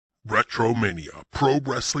Retromania Pro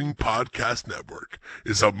Wrestling Podcast Network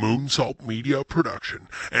is a Moonsault Media production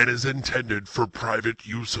and is intended for private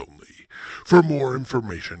use only. For more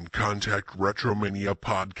information, contact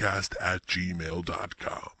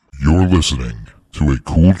retromaniapodcast@gmail.com. You're listening to a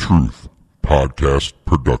Cool Truth Podcast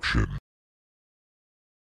production.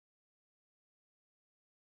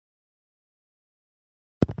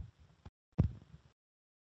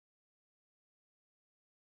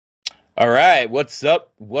 All right, what's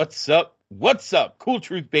up? Cool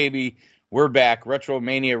Truth, baby. We're back.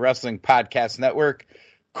 Retromania Wrestling Podcast Network.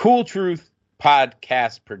 Cool Truth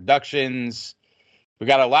Podcast Productions. We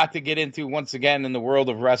got a lot to get into once again in the world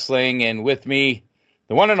of wrestling. And with me,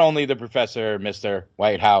 the one and only, the Professor, Mr.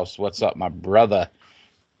 Whitehouse. What's up, my brother?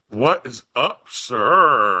 What is up,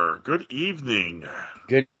 sir? Good evening.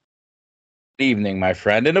 Good evening, my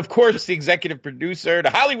friend. And of course, the executive producer,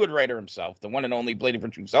 the Hollywood writer himself, the one and only Blading for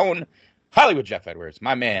Truth's own Hollywood Jeff Edwards.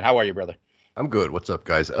 My man, how are you, brother? I'm good. What's up,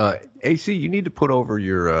 guys? AC, you need to put over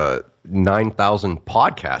your 9,000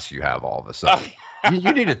 podcasts you have all of a sudden.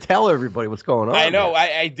 You need to tell everybody what's going on. I know.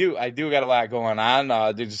 I do got a lot going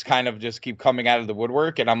on. They just kind of just keep coming out of the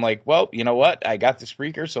woodwork. And I'm like, well, you know what? I got the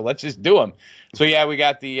Spreaker, so let's just do them. So, yeah, we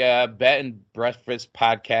got the Bet and Breakfast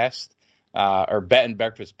podcast, or Bet and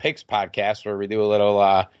Breakfast Picks podcast, where we do a little,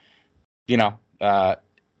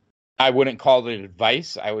 I wouldn't call it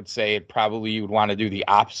advice. I would say probably you would want to do the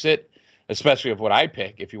opposite, especially of what I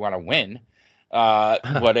pick if you want to win.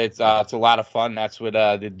 But it's a lot of fun. That's with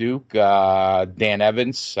the Duke, Dan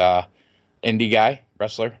Evans, indie guy,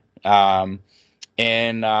 wrestler, and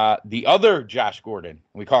the other Josh Gordon.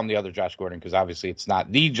 We call him the other Josh Gordon because obviously it's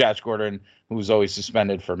not the Josh Gordon who's always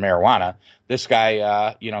suspended for marijuana. This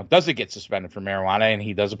guy, doesn't get suspended for marijuana, and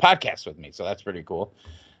he does a podcast with me, so that's pretty cool.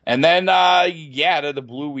 And then, out of the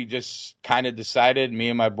blue, we just kind of decided, me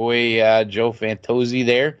and my boy Joe Fantozzi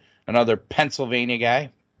there, another Pennsylvania guy,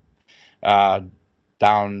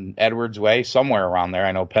 down Edwards Way, somewhere around there.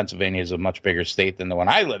 I know Pennsylvania is a much bigger state than the one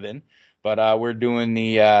I live in, but we're doing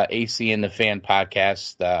the AC and the Fan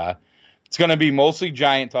podcast. It's going to be mostly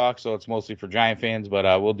Giant talk, so it's mostly for Giant fans,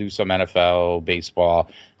 but we'll do some NFL, baseball.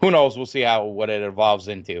 Who knows? We'll see what it evolves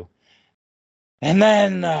into. And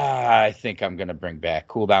then I think I'm going to bring back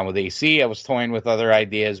Cool Down with AC. I was toying with other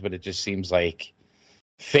ideas, but it just seems like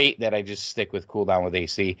fate that I just stick with Cool Down with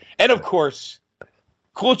AC. And, of course,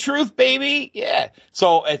 Cool Truth, baby. Yeah.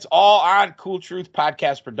 So it's all on Cool Truth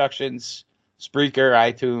Podcast Productions, Spreaker,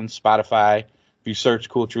 iTunes, Spotify. If you search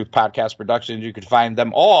Cool Truth Podcast Productions, you can find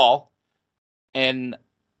them all. And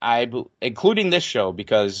including this show,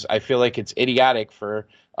 because I feel like it's idiotic for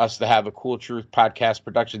us to have a Cool Truth Podcast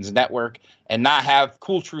Productions network and not have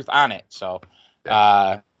Cool Truth on it. So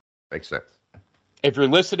makes sense. If you're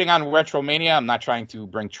listening on Retromania, I'm not trying to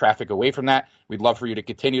bring traffic away from that. We'd love for you to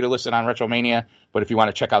continue to listen on Retromania. But if you want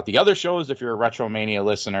to check out the other shows, if you're a Retromania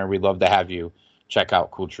listener, we'd love to have you check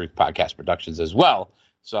out Cool Truth Podcast Productions as well.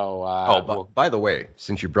 So, by the way,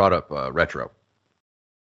 since you brought up Retro,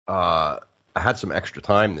 I had some extra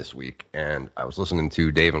time this week, and I was listening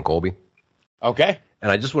to Dave and Colby. Okay.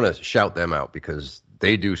 And I just want to shout them out because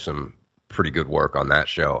they do some pretty good work on that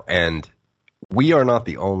show. And we are not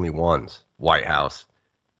the only ones, White House,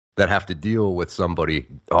 that have to deal with somebody,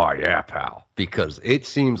 oh, yeah, pal. Because it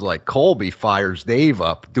seems like Colby fires Dave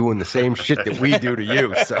up doing the same shit that we do to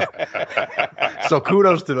you. So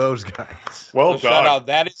kudos to those guys. Well done. Shout out.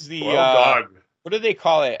 That is the, well done. What do they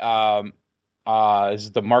call it? Is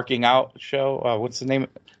it the Marking Out show? What's the name?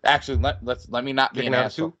 Actually, let me not be an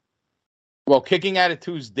asshole. Well, Kicking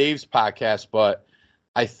Attitude is Dave's podcast, but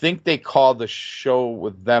I think they call the show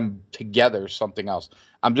with them together something else.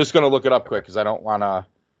 I'm just going to look it up quick because I don't want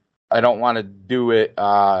to do it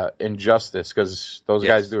injustice because those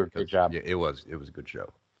guys do a great job. Yeah, it was a good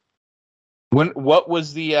show. What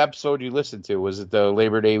was the episode you listened to? Was it the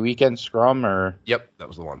Labor Day weekend scrum or? Yep, that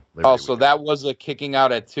was the one. So that was a Kicking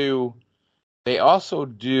Out at 2. They also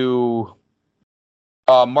do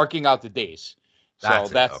Marking Out the Days. So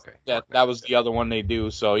that was the other one they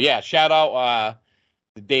do. So yeah, shout out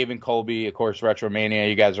to Dave and Colby, of course, Retromania.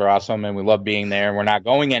 You guys are awesome, and we love being there. We're not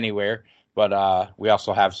going anywhere, but we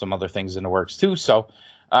also have some other things in the works too. So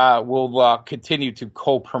we'll continue to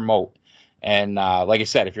co-promote. And like I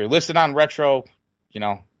said, if you're listening on Retro,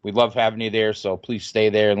 we love having you there. So please stay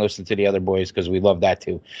there and listen to the other boys because we love that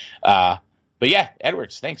too. But yeah,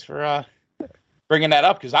 Edwards, thanks for bringing that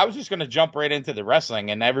up because I was just going to jump right into the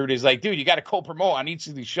wrestling and everybody's like, dude, you got to co-promote on each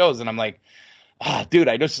of these shows. And I'm like, dude,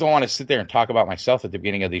 I just don't want to sit there and talk about myself at the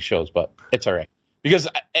beginning of these shows, but it's all right. Because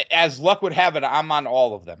as luck would have it, I'm on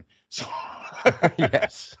all of them. So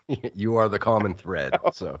yes, you are the common thread.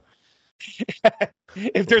 So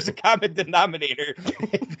If there's a common denominator,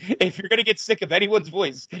 if you're gonna get sick of anyone's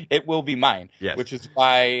voice, it will be mine. Yes. Which is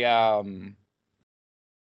why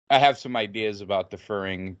I have some ideas about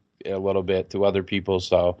deferring a little bit to other people,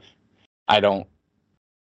 so I don't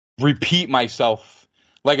repeat myself.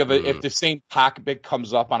 Like if the same topic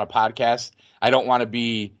comes up on a podcast, I don't want to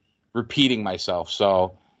be repeating myself.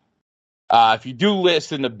 So if you do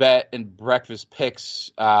listen to Bet and Breakfast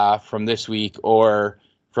picks from this week or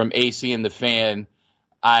from AC and the Fan,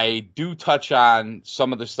 I do touch on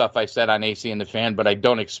some of the stuff I said on AC and the Fan, but I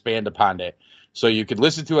don't expand upon it. So you could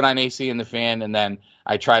listen to it on AC and the Fan, and then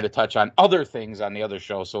I try to touch on other things on the other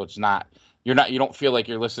show, so it's not you don't feel like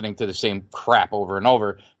you're listening to the same crap over and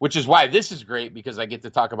over, which is why this is great, because I get to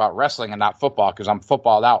talk about wrestling and not football, because I'm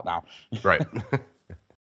footballed out now. Right.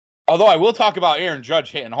 Although I will talk about Aaron Judge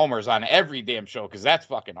hitting homers on every damn show, because that's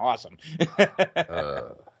fucking awesome.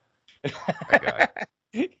 That guy.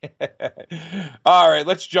 All right,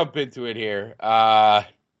 let's jump into it here. All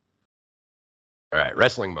right,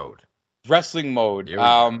 wrestling mode. Wrestling mode. Here we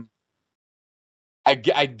go.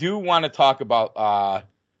 I do want to talk about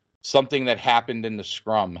something that happened in the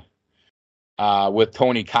scrum with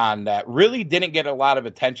Tony Khan that really didn't get a lot of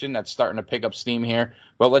attention. That's starting to pick up steam here.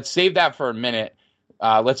 But let's save that for a minute.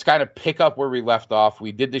 Let's kind of pick up where we left off.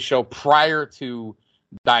 We did the show prior to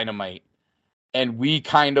Dynamite, and we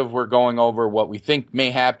kind of were going over what we think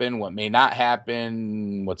may happen, what may not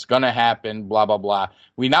happen, what's going to happen, blah, blah, blah.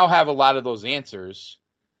 We now have a lot of those answers.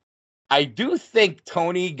 I do think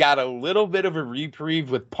Tony got a little bit of a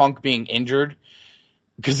reprieve with Punk being injured,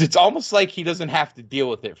 because it's almost like he doesn't have to deal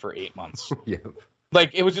with it for 8 months. Yeah.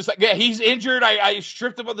 Like, it was just like, yeah, he's injured. I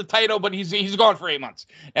stripped him of the title, but he's gone for 8 months.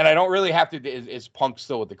 And I don't really have to. Is Punk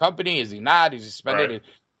still with the company? Is he not? Is he suspended?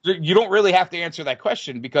 Right. You don't really have to answer that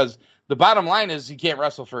question, because the bottom line is he can't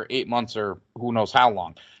wrestle for 8 months or who knows how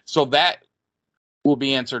long. So that will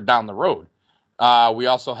be answered down the road. We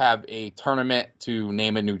also have a tournament to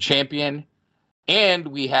name a new champion. And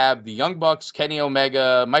we have the Young Bucks, Kenny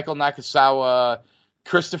Omega, Michael Nakasawa,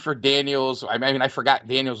 Christopher Daniels. I mean, I forgot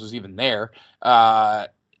Daniels was even there. The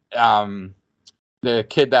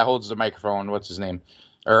kid that holds the microphone, what's his name?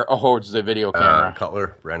 Or holds the video camera.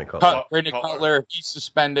 Cutler, Brandon Cutler. Brandon Cutler, he's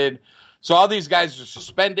suspended. So all these guys are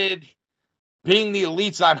suspended. Being the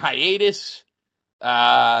Elite's on hiatus.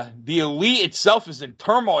 The Elite itself is in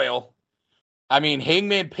turmoil. I mean,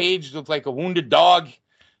 Hangman Page looked like a wounded dog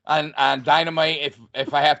on Dynamite,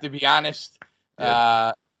 if I have to be honest.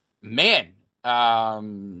 Yeah.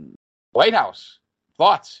 White House,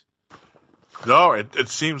 thoughts? No, it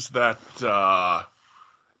seems that,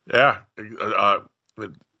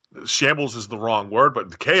 shambles is the wrong word,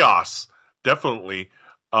 but chaos, definitely.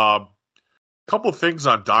 Couple of things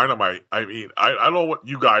on Dynamite. I mean, I don't know what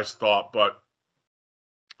you guys thought, but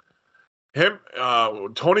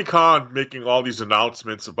Tony Khan making all these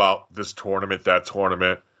announcements about this tournament, that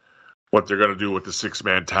tournament, what they're going to do with the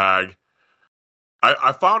 6-man tag.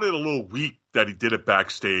 I found it a little weak that he did it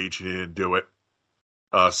backstage and he didn't do it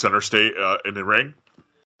center stage in the ring.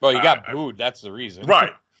 Well, you got booed. That's the reason.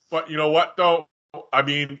 Right. But you know what, though? I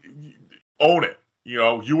mean, own it. You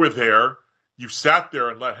know, you were there. You sat there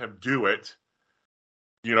and let him do it.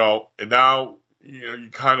 You know, and now, you know,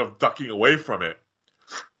 you're kind of ducking away from it.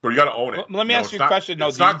 But you got to own it. Let me ask you a question, though.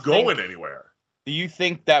 It's not going anywhere. Do you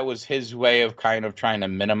think that was his way of kind of trying to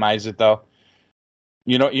minimize it, though?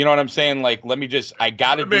 You know what I'm saying? Like, I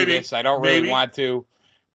got to do this. I don't really want to.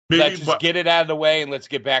 Let's just get it out of the way and let's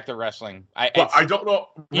get back to wrestling. I don't know.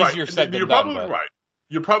 Easier said than done. Right.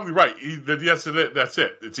 You're probably right. Yes, that's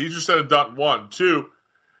it. It's easier said than done. 1, 2,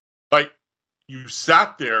 like you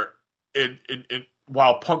sat there and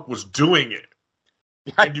while Punk was doing it,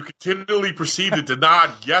 and you continually proceeded to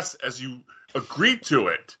nod yes as you agreed to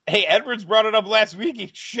it. Hey, Edwards brought it up last week.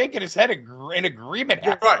 He's shaking his head in agreement.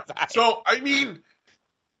 Right. So I mean,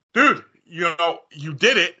 dude, you know, you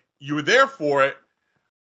did it. You were there for it.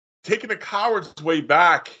 Taking the coward's way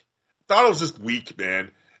back, thought it was just weak,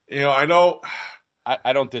 man. You know, I know.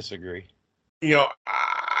 I don't disagree. You know,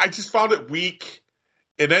 I just found it weak,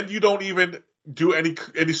 and then you don't even do any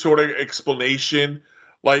sort of explanation.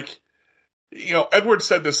 Like, you know, Edward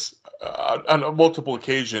said this on multiple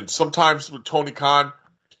occasions. Sometimes with Tony Khan,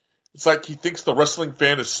 it's like he thinks the wrestling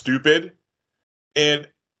fan is stupid, and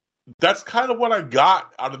that's kind of what I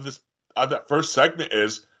got out of that first segment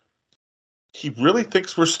is he really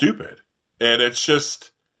thinks we're stupid, and it's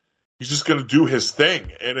just he's just going to do his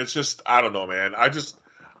thing, and it's just I don't know, man. I just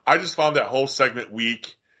found that whole segment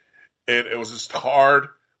weak, and it was just hard.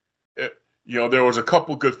 You know, there was a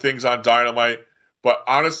couple good things on Dynamite, but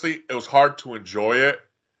honestly, it was hard to enjoy it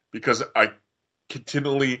because I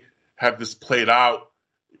continually had this played out,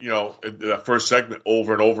 in that first segment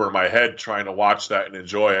over and over in my head, trying to watch that and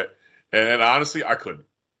enjoy it. And honestly, I couldn't.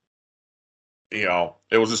 It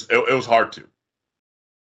was just it was hard to.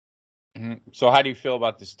 Mm-hmm. So how do you feel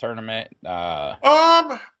about this tournament? I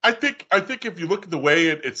think if you look at the way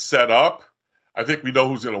it's set up, I think we know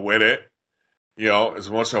who's going to win it. As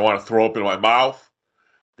much as I want to throw up in my mouth,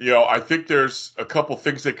 I think there's a couple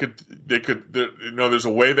things there's a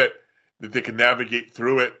way that they can navigate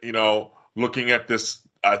through it. Looking at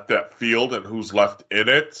that field and who's left in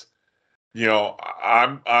it.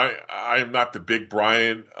 I am not the big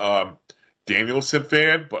Bryan Danielson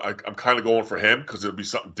fan, but I'm kind of going for him because it'll be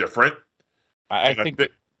something different. I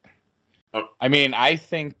think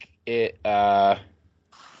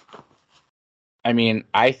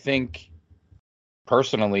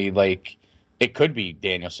personally, like, it could be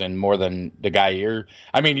Danielson more than the guy you're.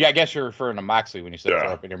 I guess you're referring to Moxley when you said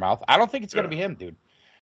throw up in your mouth. I don't think it's going to be him, dude.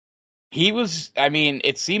 He was.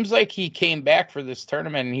 It seems like he came back for this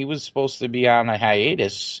tournament, and he was supposed to be on a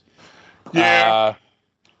hiatus. Yeah.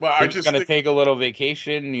 Well, I'm just going to take a little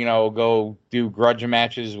vacation. Go do grudge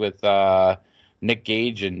matches with Nick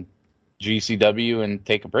Gage and GCW and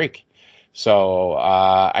take a break. So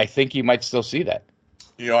I think you might still see that.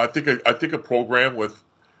 I think a program with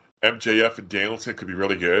MJF and Danielson could be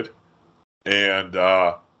really good, and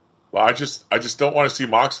I just don't want to see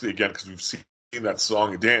Moxley again because we've seen that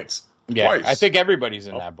song and dance twice. I think everybody's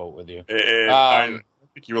in that boat with you. And I don't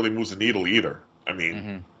think he really moves the needle either.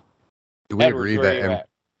 Do we agree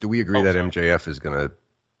that MJF is going to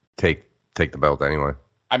take the belt anyway?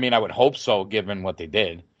 I would hope so, given what they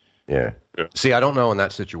did. Yeah. See, I don't know in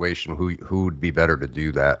that situation who would be better to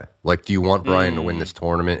do that. Like, do you want Bryan to win this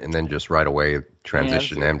tournament and then just right away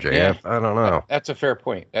transition to MJF? Yeah. I don't know. That's a fair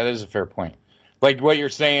point. That is a fair point. Like, what you're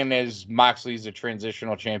saying is Moxley's a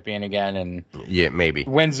transitional champion again, and maybe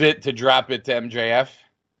wins it to drop it to MJF.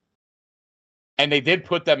 And they did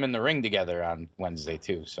put them in the ring together on Wednesday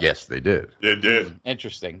too. So. Yes, they did. They did.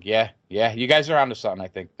 Interesting. Yeah. You guys are onto something, I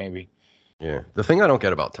think, maybe. Yeah. The thing I don't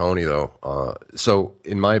get about Tony, though, so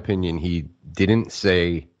in my opinion, he didn't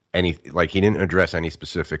say anything, like he didn't address any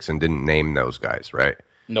specifics and didn't name those guys, right?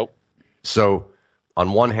 Nope. So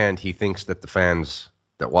on one hand, he thinks that the fans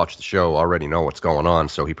that watch the show already know what's going on,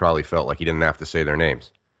 so he probably felt like he didn't have to say their names.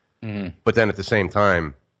 Mm-hmm. But then at the same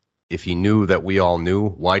time, if he knew that we all knew,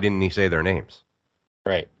 why didn't he say their names?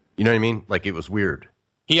 Right. You know what I mean? Like, it was weird.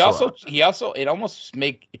 I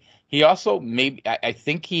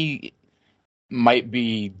think he might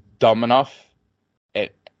be dumb enough,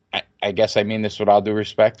 I guess I mean this with all due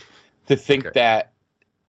respect, to think that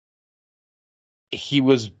he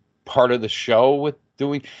was part of the show with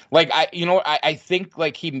doing, like, I think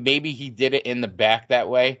like he did it in the back that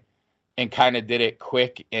way and kind of did it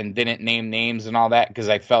quick and didn't name names and all that, because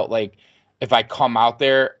I felt like if I come out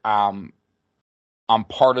there, I'm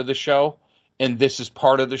part of the show and this is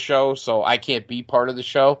part of the show, so I can't be part of the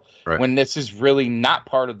show, right, when this is really not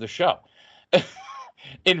part of the show.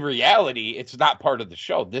 In reality, it's not part of the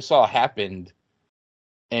show. This all happened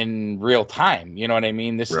in real time. You know what I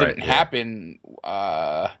mean? This didn't happen.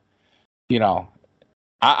 I'm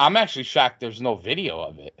actually shocked there's no video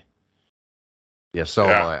of it. Yeah, so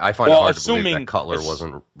I find it hard to believe that Cutler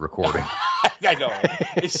wasn't recording. I know.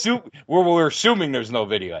 We're assuming there's no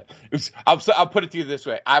video. I'll put it to you this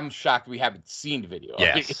way. I'm shocked we haven't seen the video.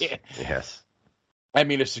 Yes. Yes.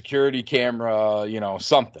 A security camera,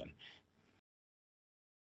 something.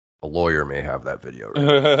 A lawyer may have that video.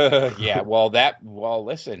 Right? Yeah,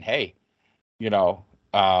 listen, hey,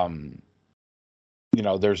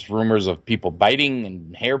 there's rumors of people biting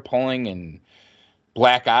and hair pulling and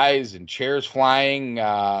black eyes and chairs flying.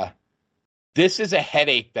 This is a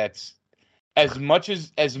headache that's as much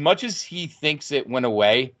as he thinks it went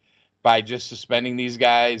away by just suspending these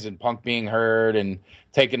guys and Punk being hurt and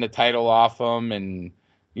taking the title off them and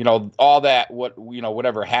all that,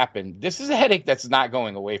 whatever happened. This is a headache that's not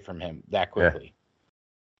going away from him that quickly.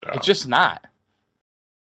 Yeah. No. It's just not.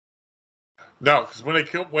 No, because when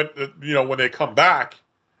they come back,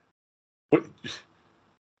 what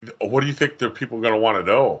do you think the people are going to want to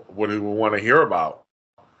know? What do they want to hear about?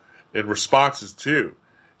 In responses too.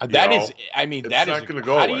 That is not going to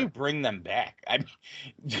go. How do you bring them back?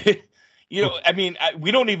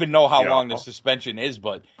 We don't even know how long the suspension is,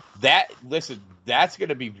 but that's going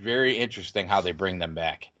to be very interesting how they bring them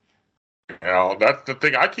back. That's the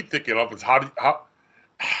thing I keep thinking of is how.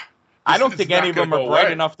 I don't think any of them are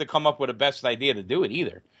bright enough to come up with a best idea to do it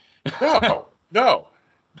either. No.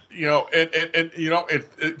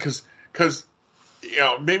 Because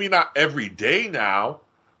maybe not every day now,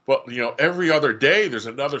 but every other day there's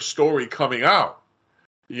another story coming out.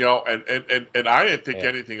 and I didn't think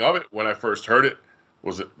anything of it when I first heard it.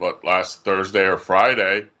 Was it last Thursday or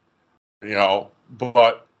Friday?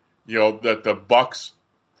 But that the Bucks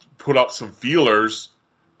put up some feelers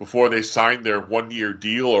before they signed their 1-year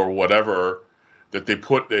deal or whatever. That they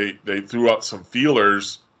threw out some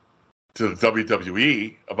feelers to the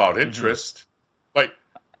WWE about interest. Like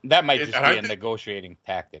that might just be a negotiating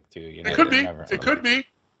tactic too. It could be. It could be.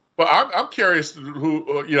 But I'm curious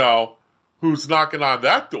who's knocking on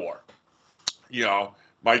that door.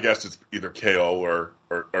 My guess is either KO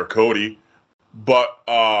or Cody. But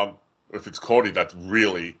if it's Cody, that's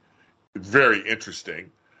really very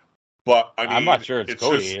interesting. But I'm not sure it's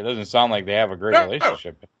Cody. It doesn't sound like they have a great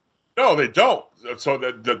relationship. No, they don't. So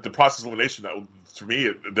the process of elimination, to me,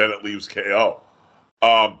 then it leaves KO.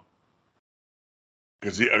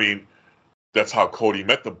 Because that's how Cody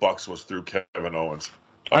met the Bucks, was through Kevin Owens.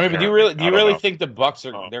 But do you really think the Bucks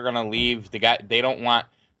they're going to leave the guy? They don't want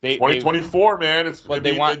 2024, man. It's what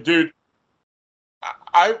they want, dude.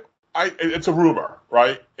 It's a rumor,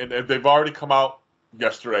 right? And they've already come out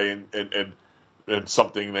yesterday and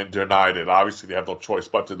something then denied it. Obviously, they have no choice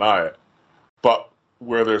but to deny it. But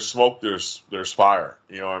where there's smoke, there's fire.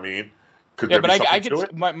 You know what I mean? I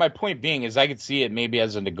could. My point being is I could see it maybe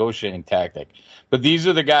as a negotiating tactic. But these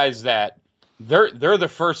are the guys that they're the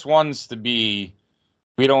first ones to be.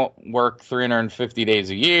 We don't work 350 days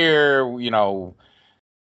a year. Right.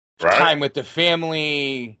 Time with the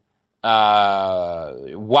family.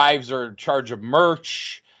 Wives are in charge of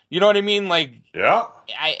merch. You know what I mean? Like, yeah,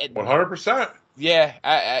 100%. Yeah,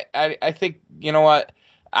 I think you know what.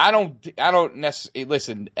 I don't necessarily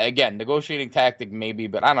listen. Again, negotiating tactic maybe,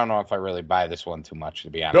 but I don't know if I really buy this one too much, to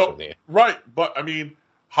be honest with you. Right, but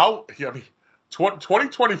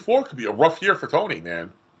 2024 could be a rough year for Tony,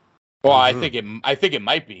 man. Well, I think it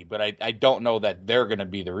might be, but I don't know that they're going to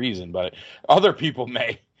be the reason. But other people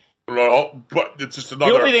may. No, but it's just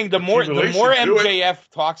another. The only thing, the more MJF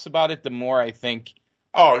talks about it, the more I think.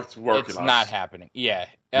 Oh, it's working. It's not happening. Yeah.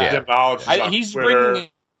 He's bringing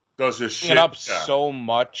does this shit up so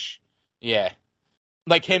much. Yeah.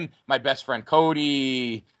 Like him, my best friend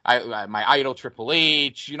Cody, my idol Triple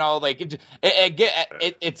H,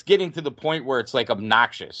 it's getting to the point where it's like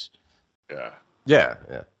obnoxious. Yeah.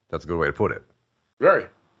 That's a good way to put it. Very.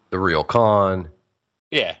 The real con.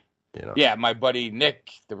 Yeah. Yeah, my buddy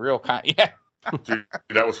Nick, the real con. Yeah. Dude,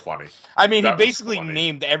 that was funny. He basically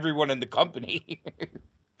named everyone in the company.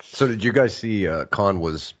 So did you guys see Khan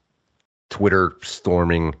was Twitter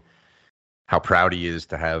storming how proud he is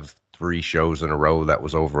to have 3 shows in a row that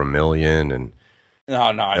was over 1 million, and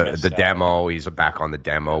I missed the that. demo, he's back on the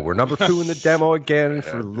demo. We're number 2 in the demo again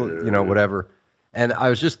for whatever. And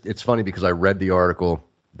it's funny because I read the article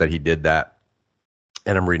that he did that,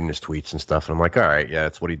 and I'm reading his tweets and stuff, and I'm like, all right, yeah,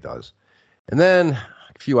 that's what he does. And then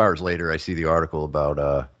a few hours later, I see the article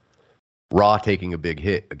about Raw taking a big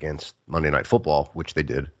hit against Monday Night Football, which they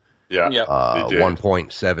did. Yeah.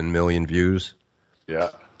 1.7 million views. Yeah.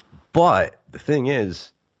 But the thing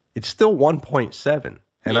is, it's still 1.7.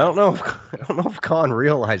 And I don't know if Khan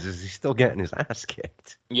realizes he's still getting his ass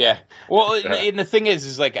kicked. Yeah. Well, and the thing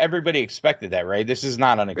is like everybody expected that, right? This is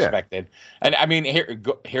not unexpected. Yeah. And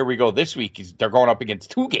here we go this week. They're going up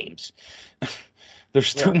against 2 games.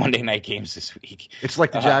 There's 2 Monday night games this week. It's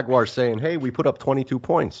like the Jaguars saying, "Hey, we put up 22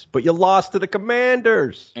 points, but you lost to the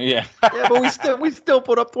Commanders." Yeah. Yeah, but we still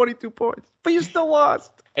put up 22 points, but you still lost.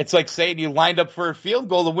 It's like saying you lined up for a field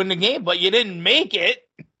goal to win the game, but you didn't make it.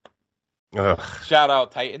 Ugh. Shout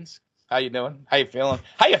out Titans. How you doing? How you feeling?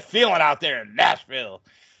 How you feeling out there in Nashville?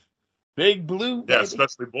 Big Blue, baby. Yeah,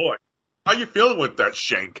 especially boy. How you feeling with that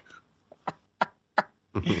shank?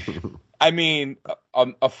 A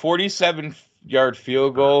 47-yard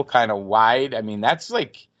field goal, kind of wide.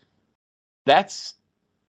 That's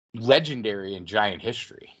legendary in Giant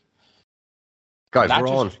history. Guys,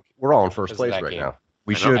 we're all in first place right now.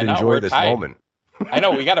 We should enjoy this moment. I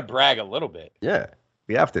know we got to brag a little bit. Yeah,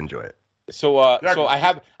 we have to enjoy it. So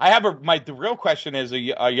the real question is,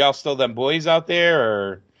 are y'all still them boys out there,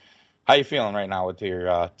 or how you feeling right now with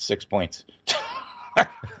your 6 points? Hey,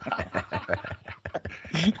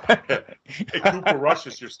 Cooper Rush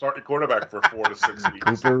is your starting quarterback for 4 to 6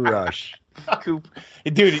 weeks. Cooper Rush.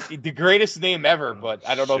 Dude, the greatest name ever, but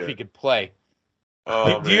I don't know if he could play.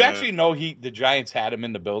 Oh, do you actually know the Giants had him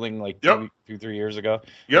in the building like 2-3 years ago?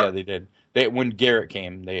 Yep. Yeah, they did. When Garrett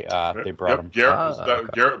came, they brought him.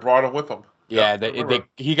 Garrett brought him with him. Yeah,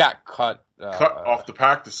 he got cut off the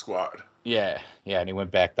practice squad. Yeah, and he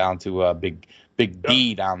went back down to Big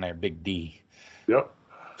D down there, Big D. Yep.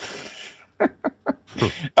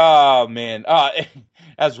 Oh man,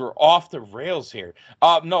 as we're off the rails here.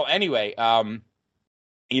 Anyway,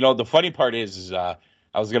 The funny part is I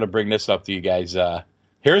was going to bring this up to you guys.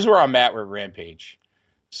 Here's where I'm at with Rampage.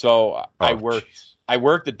 So I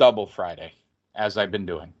worked a double Friday, as I've been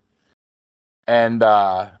doing. And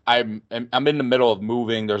I'm in the middle of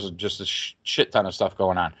moving. There's just a shit ton of stuff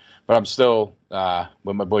going on. But I'm still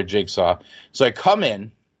with my boy Jigsaw. So I come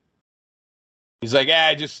in. He's like,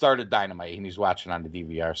 I just started Dynamite. And he's watching on the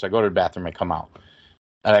DVR. So I go to the bathroom. I come out.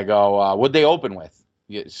 And I go, what'd they open with?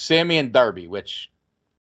 Sammy and Darby, which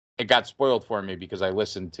it got spoiled for me because I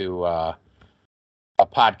listened to a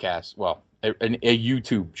podcast. Well, a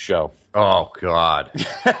YouTube show. Oh, God.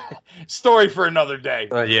 Story for another day.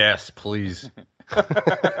 Yes, please. So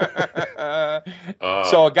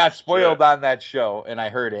it got spoiled on that show, and I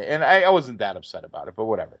heard it. And I wasn't that upset about it, but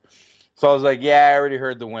whatever. So I was like, yeah, I already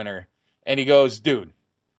heard the winner. And he goes, dude.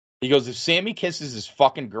 He goes, if Sammy kisses his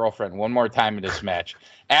fucking girlfriend one more time in this match,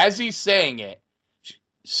 as he's saying it,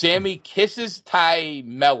 Sammy kisses Ty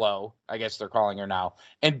Mello, I guess they're calling her now,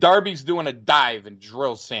 and Darby's doing a dive and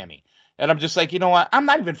drills Sammy. And I'm just like, you know what? I'm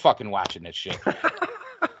not even fucking watching this shit.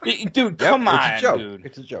 Dude, come on, dude.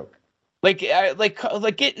 It's a joke. Like,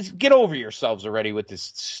 get over yourselves already with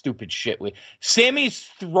this stupid shit. Sammy's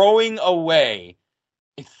throwing away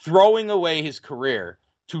his career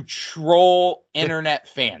to troll internet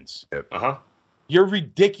fans. Uh-huh. You're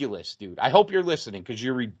ridiculous, dude. I hope you're listening because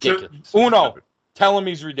you're ridiculous. Uno, tell him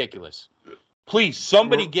he's ridiculous. Please,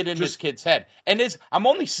 somebody get in this kid's head. And I'm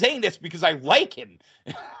only saying this because I like him.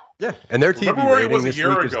 Yeah, and their TV rating this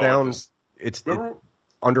week is down. It's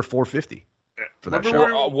under 450 for that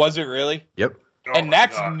show. Was it really? Yep. And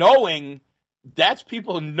that's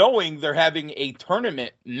people knowing they're having a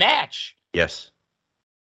tournament match. Yes.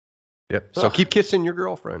 Yep. So keep kissing your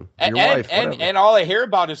girlfriend, your wife, whatever. And all I hear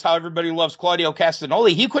about is how everybody loves Claudio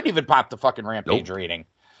Castagnoli. He couldn't even pop the fucking Rampage rating.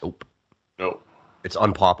 Nope. Nope. It's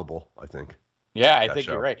unpoppable, I think. Yeah, I think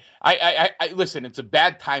you're right. I listen, it's a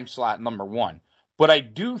bad time slot, number one. But I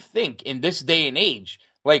do think in this day and age,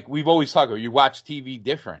 like we've always talked about, you watch TV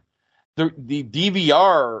different. The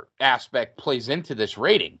DVR aspect plays into this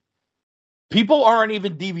rating. People aren't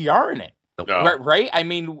even DVRing it. No. Right? I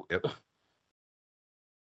mean... Yep.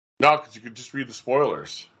 No, because you can just read the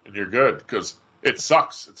spoilers and you're good because it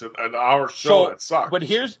sucks. It's an hour show that sucks. But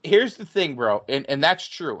here's the thing, bro, and that's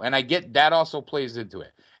true. And I get that also plays into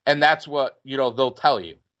it. And that's what, they'll tell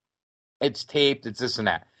you. It's taped, it's this and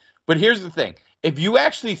that. But here's the thing. If you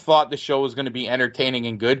actually thought the show was going to be entertaining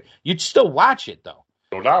and good, you'd still watch it, though.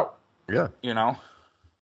 No doubt. Yeah.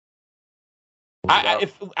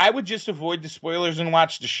 I would just avoid the spoilers and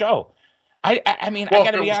watch the show. I mean, I got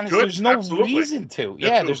to be honest, there's no reason to.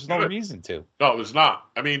 Yeah, there's no reason to. No, there's not.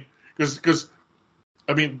 I mean, because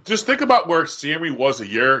just think about where Sammy was a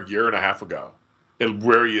year and a half ago and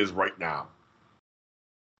where he is right now.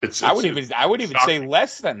 I would even say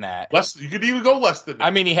less than that. You could even go less than that. I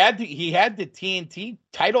mean, he had the TNT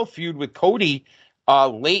title feud with Cody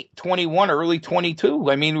late 21, early 22.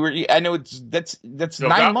 I mean, I know that's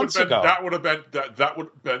 9 months ago. That would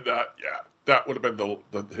have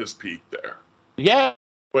been his peak there. Yeah.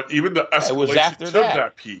 But even the escalation was after to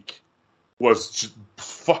that peak was just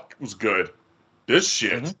was good. This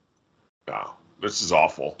shit. No, this is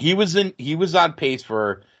awful. He was on pace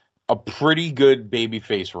for a pretty good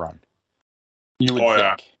babyface run. You would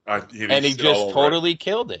think. Yeah. He just totally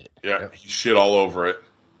killed it. Yeah, he shit all over it.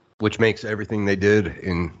 Which makes everything they did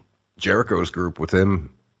in Jericho's group with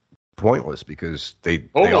him pointless because they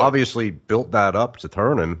obviously built that up to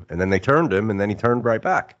turn him, and then they turned him, and then he turned right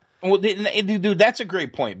back. Well, dude, that's a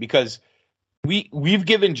great point because we've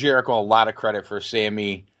given Jericho a lot of credit for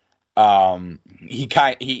Sammy. He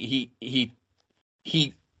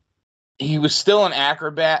was still an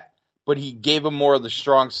acrobat, but he gave him more of the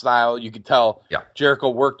strong style. You could tell Jericho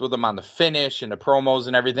worked with him on the finish and the promos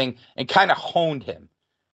and everything, and kind of honed him.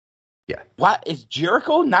 Yeah, what is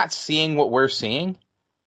Jericho not seeing what we're seeing?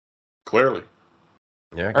 Clearly.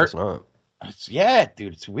 Yeah, I guess not.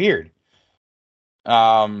 Dude, it's weird.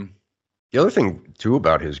 The other thing, too,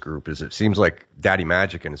 about his group is it seems like Daddy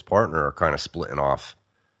Magic and his partner are kind of splitting off.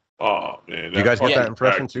 Oh, man. Do you guys get that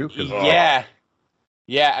impression, too? Yeah.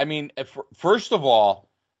 I mean, first of all,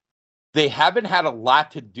 they haven't had a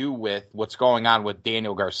lot to do with what's going on with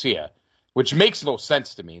Daniel Garcia, which makes no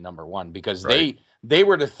sense to me, number one, because they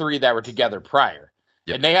were the three that were together prior.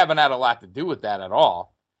 Yep. And they haven't had a lot to do with that at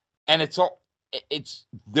all. And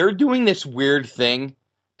they're doing this weird thing,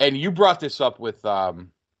 and you brought this up with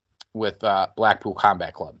Blackpool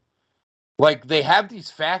Combat Club. Like, they have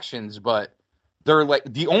these factions, but they're like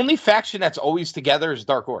the only faction that's always together is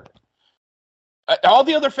Dark Order. All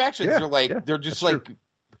the other factions are like they're just like true.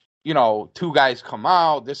 Two guys come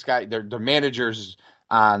out. This guy, their managers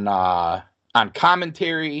on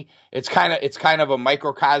commentary. It's kind of a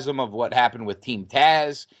microcosm of what happened with Team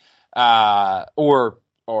Taz, or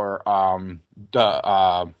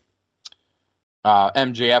the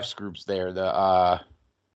MJF's groups there, the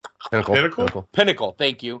Pinnacle.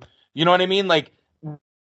 Thank you. You know what I mean? Like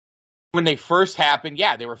when they first happened,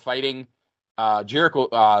 yeah, they were fighting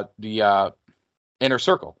Jericho, the Inner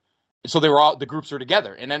Circle. So the groups were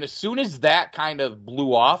together. And then as soon as that kind of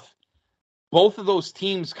blew off, both of those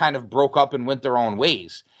teams kind of broke up and went their own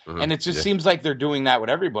ways. Mm-hmm. And it just seems like they're doing that with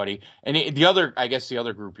everybody. And the other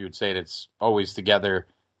group you would say that's always together,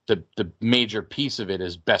 the major piece of it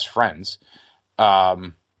is best friends.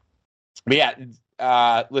 But yeah,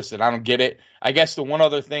 listen, I don't get it. I guess the one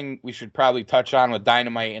other thing we should probably touch on with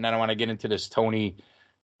Dynamite, and then I want to get into this Tony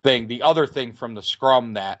thing. The other thing from the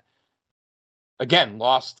scrum that, again,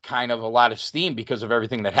 lost kind of a lot of steam because of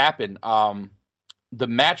everything that happened. The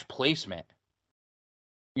match placement.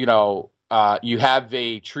 You know, you have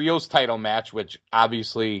a trios title match, which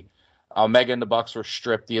obviously Omega and the Bucks were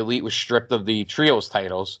stripped. The Elite was stripped of the trios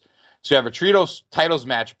titles. So you have a trios titles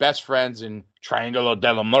match, Best Friends and Triangulo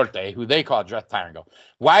della Morte, who they call Death Triangle.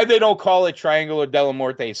 Why they don't call it Triangulo della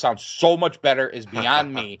Morte sounds so much better is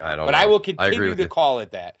beyond me. I will continue to call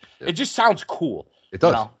it that. Yep. It just sounds cool. It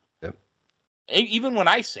does. You know? Yep. Even when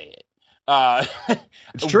I say it.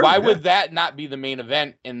 It's true, why would that not be the main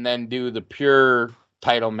event and then do the pure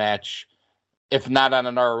title match, if not on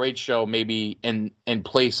an ROH show, maybe in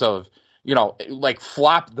place of, you know, like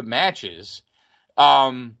flop the matches.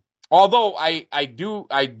 Although I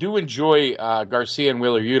do enjoy Garcia and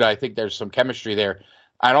Wheeler Yuta. I think there's some chemistry there.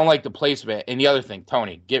 I don't like the placement. And the other thing,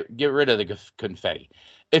 Tony, get rid of the confetti.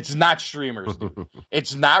 It's not streamers.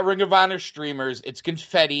 It's not Ring of Honor streamers. It's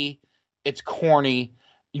confetti. It's corny.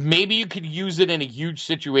 Maybe you could use it in a huge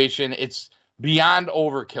situation. It's beyond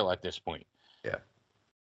overkill at this point.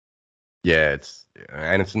 Yeah, it's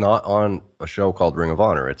not on a show called Ring of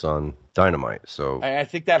Honor. It's on Dynamite. So I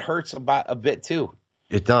think that hurts a bit too.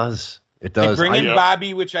 It does. It They does. bring in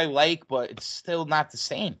Bobby, which I like, but it's still not the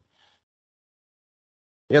same.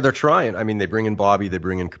 Yeah, they're trying. I mean, they bring in Bobby, they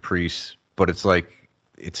bring in Caprice, but it's like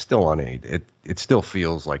it's still on AEW. It still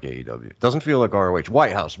feels like AEW. It doesn't feel like ROH.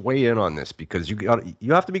 White House, weigh in on this because you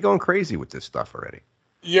have to be going crazy with this stuff already.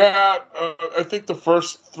 Yeah, I think the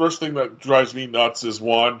first thing that drives me nuts is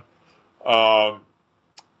one,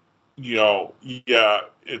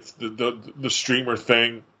 it's the streamer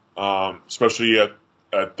thing, especially at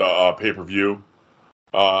the pay-per-view,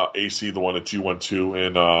 AC, the one that you went to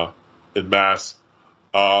in Mass.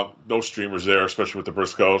 No streamers there, especially with the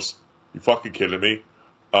Briscoes. You fucking kidding me?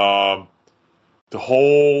 The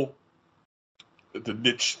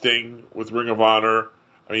niche thing with Ring of Honor.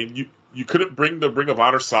 I mean, you couldn't bring the Ring of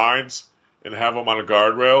Honor signs and have them on a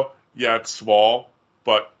guardrail. Yeah, it's small,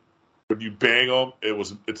 but when you bang them,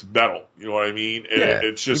 it's metal. You know what I mean? And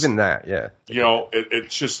it's just even that. Yeah, you know,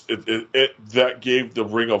 it's just that gave the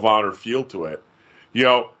Ring of Honor feel to it. You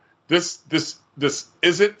know, this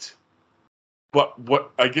isn't. But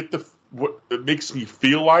what it makes me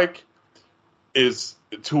feel like is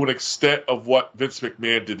to an extent of what Vince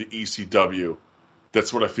McMahon did to ECW.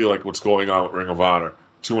 That's what I feel like what's going on with Ring of Honor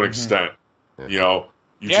to an extent. Yeah. You know,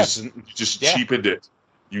 you just cheapened it.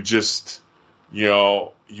 You just, you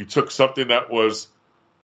know, you took something that was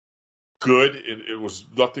good and it was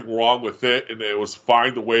nothing wrong with it and it was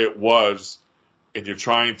fine the way it was, and you're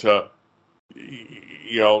trying to,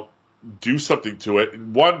 you know, do something to it.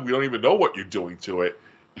 And one, we don't even know what you're doing to it.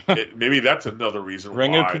 Maybe that's another reason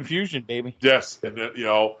Ring of confusion, baby. Yes, and then, you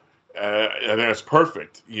know, and that's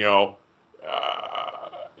perfect. You know,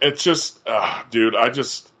 it's just, dude,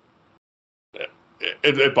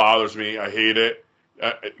 it bothers me. I hate it.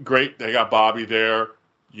 Great, they got Bobby there,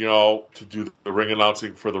 you know, to do the ring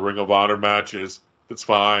announcing for the Ring of Honor matches. That's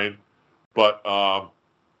fine. But,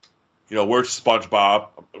 you know, where's SpongeBob?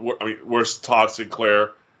 Where's Todd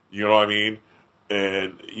Sinclair? You know what I mean?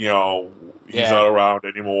 And, you know, he's not around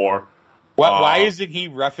anymore. Why isn't he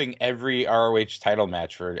reffing every ROH title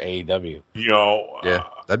match for AEW? You know,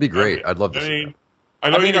 that'd be great. I'd love to see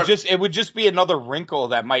that. It would just be another wrinkle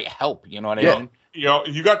that might help. You know what I mean? You know,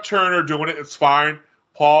 you got Turner doing it. It's fine.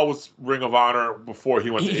 Paul was Ring of Honor before he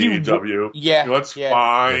went to AEW. Yeah, you know, that's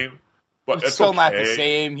fine. But it's still okay. not the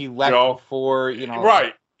same. He left before, you know.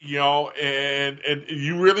 Right. You know, and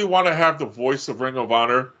you really want to have the voice of Ring of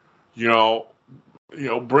Honor, you know,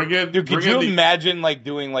 bring in. Dude, could you imagine like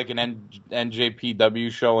doing like an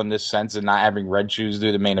NJPW show in this sense and not having Red Shoes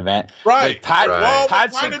do the main event? Right. Like,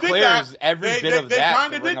 Todd Sinclair is every bit of that. They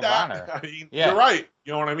kind of did that. I mean, you're right.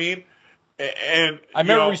 You know what I mean? And I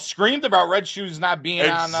remember we screamed about Red Shoes not being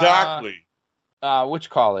on. Exactly. what you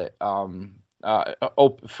call it?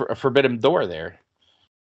 Forbidden Door there.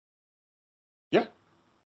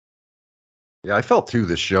 Yeah, I felt too.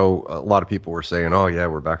 This show, a lot of people were saying, "Oh yeah,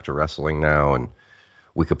 we're back to wrestling now, and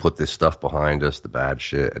we could put this stuff behind us, the bad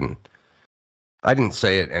shit." And I didn't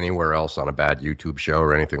say it anywhere else on a bad YouTube show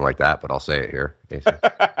or anything like that, but I'll say it here.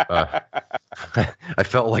 I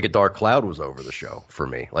felt like a dark cloud was over the show for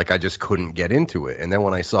me. Like I just couldn't get into it. And then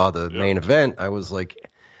when I saw the main event, I was like,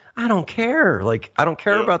 I don't care. Like I don't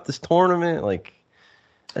care about this tournament. Like,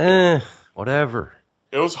 whatever.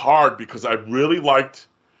 It was hard because I really liked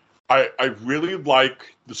the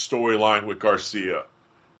storyline with Garcia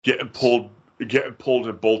getting pulled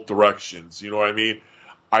in both directions. You know what I mean?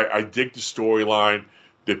 I dig the storyline.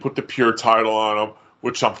 They put the pure title on him,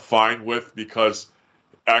 which I'm fine with because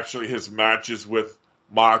actually his matches with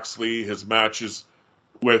Moxley, his matches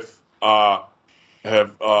with Danielson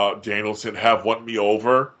have won me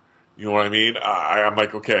over. You know what I mean? I'm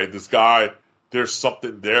like, okay, this guy, there's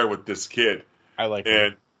something there with this kid. I like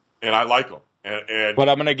him. And I like him. And but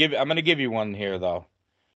I'm gonna give you one here though,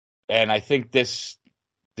 and I think this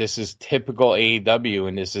is typical AEW,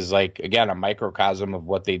 and this is like again a microcosm of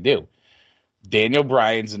what they do. Daniel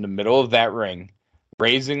Bryan's in the middle of that ring,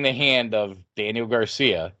 raising the hand of Daniel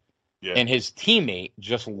Garcia, and his teammate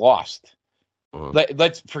just lost.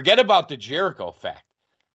 Let's forget about the Jericho fact.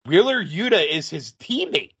 Wheeler Yuta is his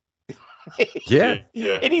teammate. Yeah.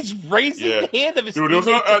 And he's raising the hand of his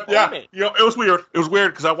teammate. It was weird. It was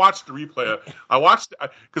weird because I watched the replay. I watched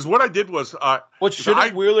because what I did was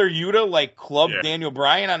shouldn't Wheeler Yuta like club Daniel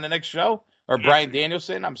Bryan on the next show or Bryan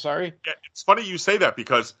Danielson? I'm sorry. Yeah, it's funny you say that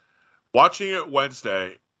because watching it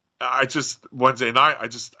Wednesday night, I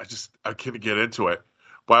couldn't get into it.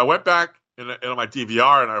 But I went back in my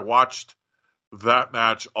DVR and I watched that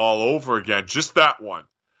match all over again, just that one.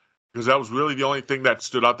 Because that was really the only thing that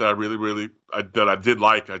stood out that I really did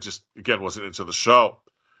like. I just again wasn't into the show,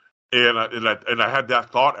 and I had that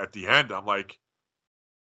thought at the end. I'm like,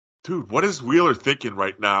 dude, what is Wheeler thinking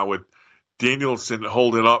right now with Danielson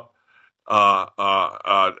holding up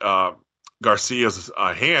Garcia's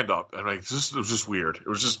hand up? And it was just weird. It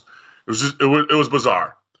was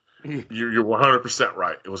bizarre. You're 100%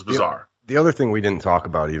 right. It was bizarre. The other thing we didn't talk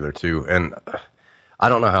about either too, and I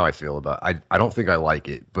don't know how I feel about it. I don't think I like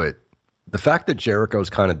it, but the fact that Jericho's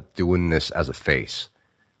kind of doing this as a face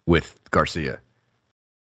with Garcia.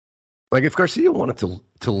 Like if Garcia wanted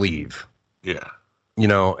to leave,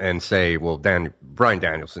 and say, well, Bryan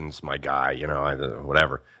Danielson's my guy,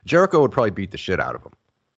 whatever. Jericho would probably beat the shit out of him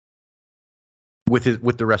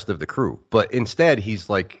with the rest of the crew. But instead, he's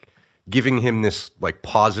like giving him this like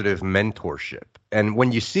positive mentorship. And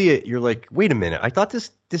when you see it, you're like, wait a minute, I thought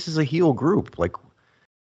this is a heel group. Like,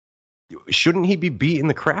 shouldn't he be beating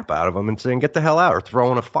the crap out of him and saying, get the hell out, or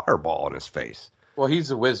throwing a fireball in his face? Well,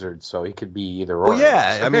 he's a wizard, so he could be either or. Well,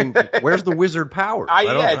 yeah, I mean, where's the wizard power?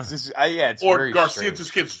 It's or very Garcia strange.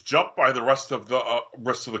 just gets jumped by the rest of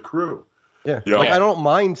the crew. Yeah. I don't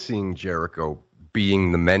mind seeing Jericho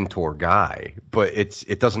being the mentor guy, but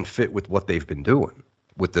it doesn't fit with what they've been doing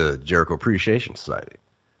with the Jericho Appreciation Society.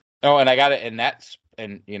 Oh, and I got it, and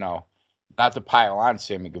not to pile on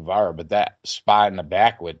Sammy Guevara, but that spot in the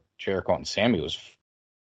back with Jericho and Sammy was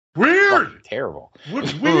weird, terrible.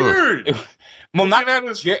 What's weird?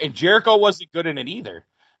 Jericho wasn't good in it either.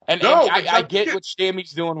 And I get what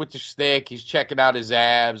Sammy's doing with the stick. He's checking out his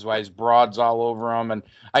abs, why his broad's all over him, and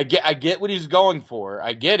I get what he's going for.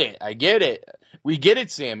 I get it. We get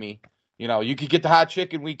it, Sammy. You could get the hot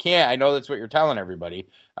chicken, we can't. I know that's what you're telling everybody.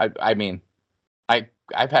 I mean, I've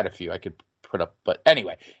had a few I could put up, but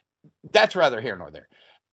anyway, that's rather here nor there.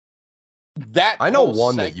 That I know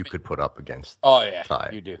one segment that you could put up against. Oh yeah,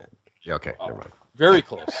 Ty. you do. Yeah, okay, never mind. Very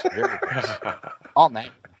close. Very close. All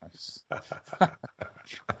night.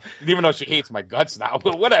 Even though she hates my guts now,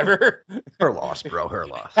 but whatever. Her loss, bro. Her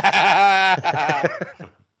loss.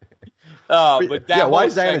 But that why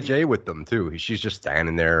is Anna Jay with them too? She's just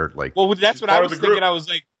standing there like. Well, that's what I was thinking. Group. I was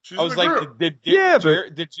like, did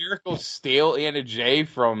Jericho steal Anna Jay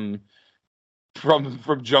from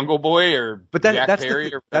Jungle Boy or Jack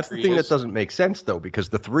Perry? That's the thing that doesn't make sense though, because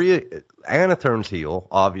the three Anna turns heel,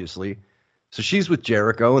 obviously. So she's with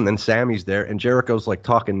Jericho, and then Sammy's there, and Jericho's like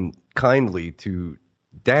talking kindly to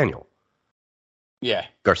Daniel. Yeah.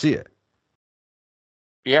 Garcia.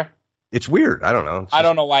 Yeah. It's weird. I don't know. I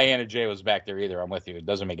don't know why Anna Jay was back there either. I'm with you. It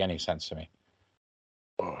doesn't make any sense to me.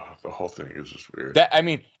 Oh, the whole thing is just weird. I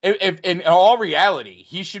mean, if in all reality,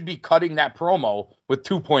 he should be cutting that promo with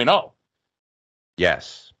 2.0.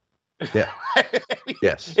 Yes. Yeah.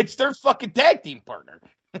 Yes. It's their fucking tag team partner.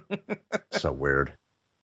 So weird.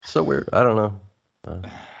 I don't know.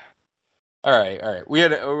 All right.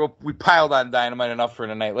 We piled on Dynamite enough for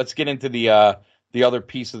tonight. Let's get into the other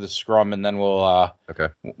piece of the scrum, and then we'll Okay.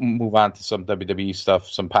 move on to some WWE stuff,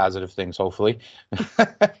 some positive things, hopefully.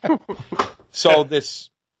 So this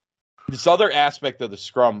other aspect of the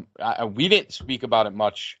scrum, we didn't speak about it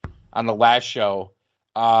much on the last show.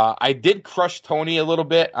 I did crush Tony a little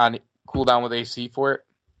bit on Cool Down with AC for it,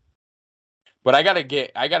 but I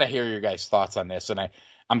gotta hear your guys' thoughts on this, and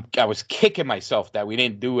I was kicking myself that we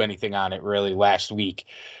didn't do anything on it really last week.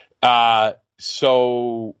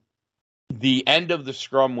 So the end of the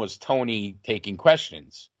scrum was Tony taking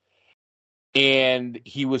questions, and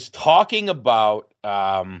he was talking about,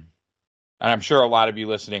 and I'm sure a lot of you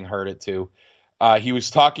listening heard it too. He was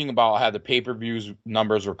talking about how the pay-per-views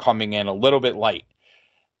numbers were coming in a little bit light.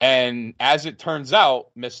 And as it turns out,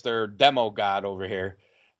 Mr. Demo God over here,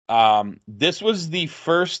 this was the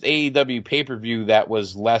first AEW pay-per-view that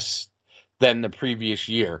was less than the previous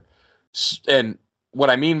year. And what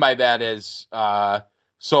I mean by that is,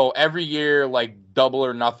 so every year, like Double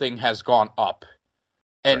or Nothing has gone up.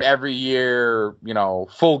 And every year,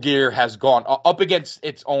 Full Gear has gone up against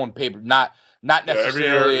its own pay-per-view, not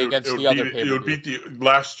necessarily against the other pay-per-view. It would beat the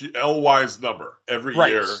last year, LY's number every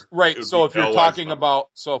year. Right. So if we're talking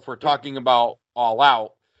about All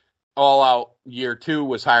Out year 2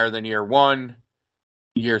 was higher than year 1,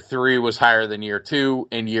 year 3 was higher than year 2,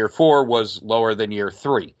 and year 4 was lower than year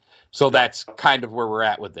 3. So that's kind of where we're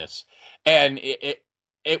at with this. And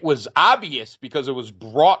it was obvious because it was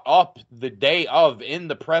brought up the day of in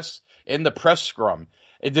the press scrum.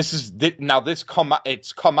 It's come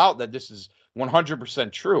out that this is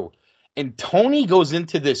 100% true. And Tony goes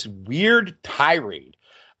into this weird tirade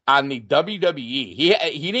on the WWE.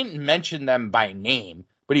 He didn't mention them by name,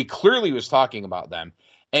 but he clearly was talking about them.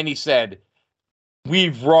 And he said,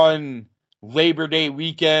 we've run Labor Day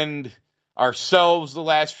weekend ourselves the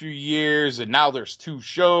last few years, and now there's 2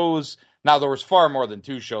 shows. Now there was far more than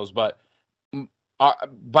 2 shows, but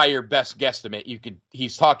by your best guesstimate,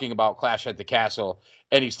 he's talking about Clash at the Castle,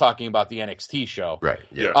 and he's talking about the NXT show. Right.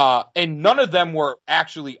 Yeah. And none of them were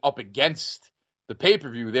actually up against the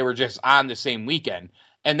pay-per-view. They were just on the same weekend.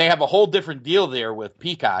 And they have a whole different deal there with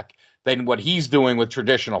Peacock than what he's doing with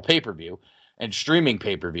traditional pay-per-view and streaming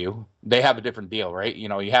pay-per-view. They have a different deal, right?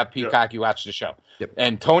 You have Peacock, you watch the show. Yep.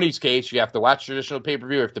 In Tony's case, you have to watch traditional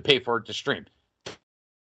pay-per-view, you have to pay for it to stream.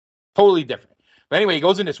 Totally different. But anyway, he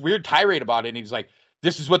goes in this weird tirade about it, and he's like,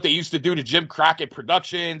 this is what they used to do to Jim Crockett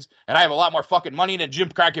Productions, and I have a lot more fucking money than Jim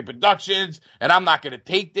Crockett Productions, and I'm not going to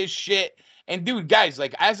take this shit. And, dude, guys,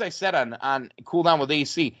 like, as I said on Cool Down with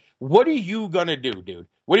AC, what are you going to do, dude?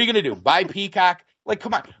 What are you going to do? Buy Peacock? Like,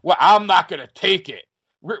 come on. Well, I'm not going to take it.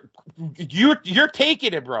 You're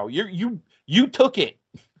taking it, bro. You took it.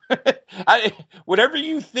 Whatever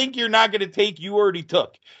you think you're not going to take, you already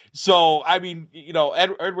took. So, I mean,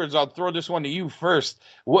 Edwards, I'll throw this one to you first.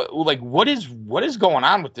 What is going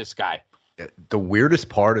on with this guy? The weirdest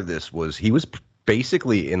part of this was he was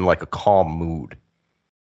basically in like a calm mood.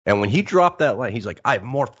 And when he dropped that line, he's like, I have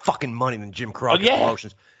more fucking money than Jim Crockett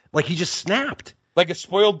Promotions. Like, he just snapped. Like a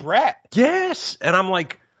spoiled brat. Yes. And I'm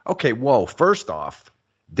like, okay, whoa, first off,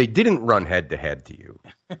 they didn't run head-to-head to you.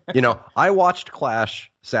 I watched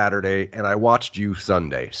Clash Saturday, and I watched you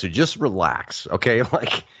Sunday. So just relax, okay?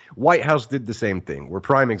 Like, White House did the same thing. We're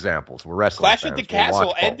prime examples. We're wrestling Clash fans. at the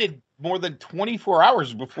Castle ended more than 24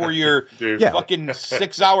 hours before your fucking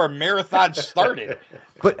 6-hour marathon started.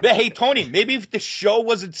 But hey, Tony, maybe if the show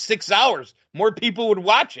wasn't 6 hours, more people would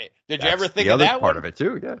watch it. Did you ever think of that? The other part of it,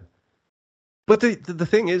 too, yeah. But the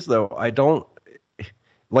thing is, though, I don't...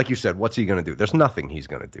 Like you said, what's he going to do? There's nothing he's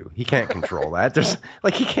going to do. He can't control that.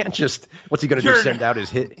 He can't just. What's he going to do? Send out his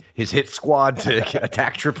hit squad to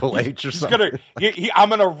attack Triple H or something? I'm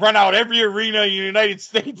going to run out every arena in the United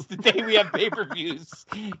States the day we have pay-per-views,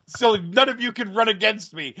 so none of you can run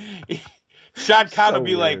against me. Sean Khan will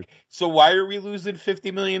be like, so why are we losing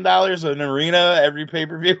 $50 million an arena every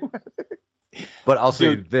pay-per-view? But I'll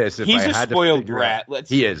say this: he's a spoiled brat.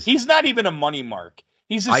 He is. He's not even a money mark.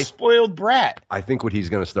 He's a spoiled brat. I think what he's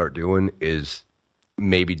going to start doing is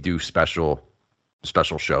maybe do special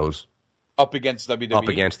shows up against WWE. Up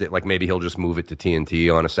against it, like maybe he'll just move it to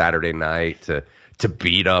TNT on a Saturday night to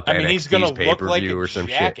beat up. I mean, he's going to look like a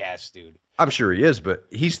jackass, dude. I'm sure he is, but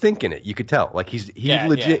he's thinking it. You could tell. Like he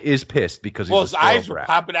legit is pissed because his eyes were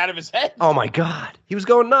popping out of his head. Oh my god, he was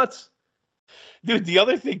going nuts, dude. The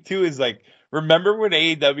other thing too is like, remember when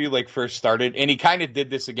AEW first started, and he kind of did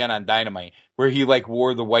this again on Dynamite, where he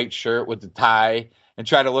wore the white shirt with the tie and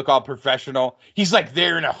tried to look all professional. He's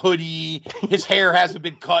there in a hoodie. His hair hasn't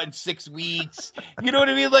been cut in 6 weeks. You know what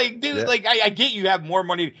I mean? Like, dude, I get you have more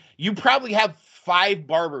money. You probably have 5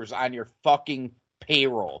 barbers on your fucking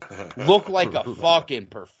payroll. Look like a fucking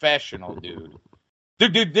professional, dude.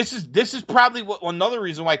 Dude, this is probably another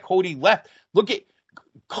reason why Cody left. Look at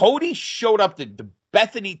Cody showed up to the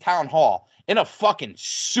Bethany Town Hall in a fucking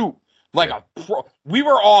suit, like a pro. We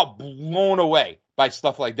were all blown away by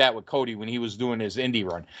stuff like that with Cody when he was doing his indie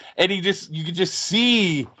run, and you could just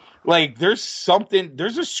see like there's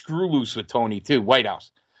a screw loose with Tony too. White House.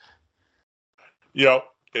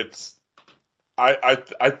 It's. I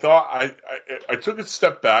thought I took a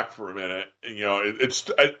step back for a minute. And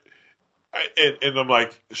I'm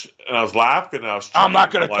like, and I was laughing. And I'm not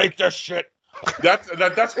gonna take this shit.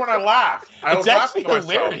 That's when I laughed. I was laughing to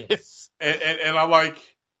myself. Hilarious. And I'm like,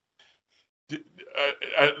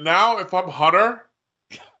 now if I'm Hunter,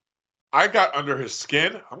 I got under his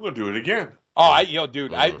skin. I'm gonna do it again.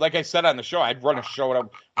 Dude, like I said on the show, I'd run a show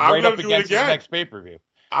up right up against his next pay-per-view.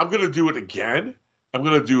 I'm gonna do it again. I'm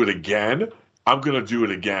gonna do it again. I'm gonna do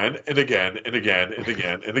it again and again and again and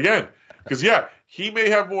again and again. Because he may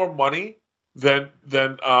have more money than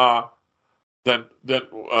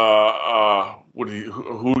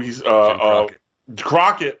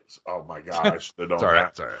Crockett. Oh my gosh,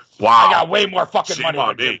 Sorry. Wow, I got way more fucking money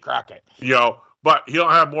than Jim Crockett. But he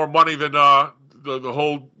don't have more money than the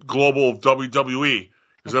whole global WWE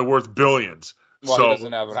because they're worth billions. Well, so he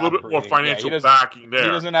doesn't have a little bit more financial backing there. He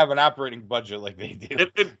doesn't have an operating budget like they do.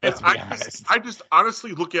 I just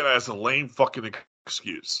honestly look at it as a lame fucking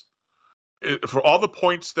excuse. For all the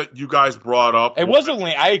points that you guys brought up, it wasn't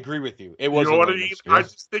lame. I agree with you. It wasn't. You know what I mean? Excuse. I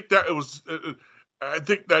just think that it was. I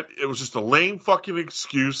think that it was just a lame fucking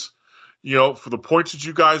excuse. For the points that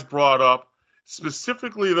you guys brought up,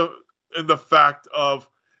 specifically in the fact of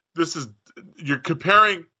you're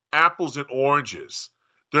comparing apples and oranges.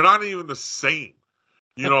 They're not even the same.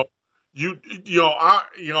 I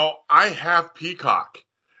have Peacock,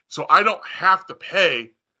 so I don't have to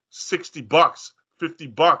pay $60,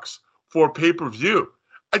 $50 for a pay-per-view.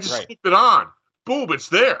 I just flip it on. Boom, it's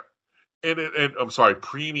there. And I'm sorry,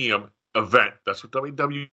 premium event. That's what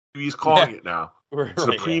WWE is calling it now. It's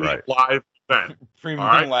a premium live event.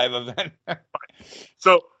 Premium live event.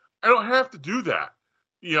 So I don't have to do that.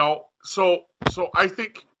 So I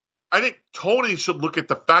think Tony should look at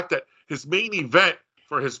the fact that his main event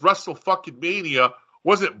for his Wrestle fucking Mania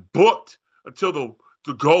wasn't booked until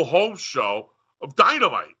the go home show of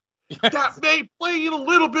Dynamite. That may play in a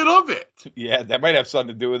little bit of it. Yeah, that might have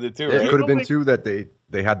something to do with it too. It could have been too that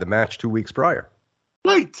they had the match 2 weeks prior.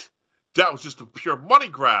 Right. That was just a pure money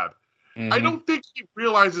grab. Mm-hmm. I don't think he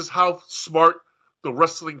realizes how smart the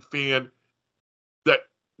wrestling fan that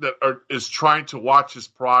is trying to watch his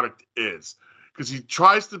product is, because he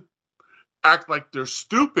tries to act like they're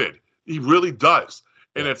stupid. He really does.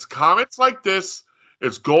 And it's comments like this,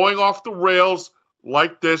 it's going off the rails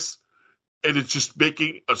like this, and it's just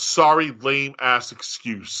making a sorry, lame-ass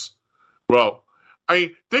excuse. Bro,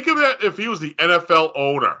 think of that if he was the NFL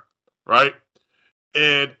owner, right?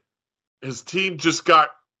 And his team just got,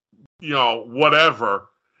 whatever,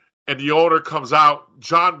 and the owner comes out,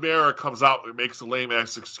 John Mara comes out and makes a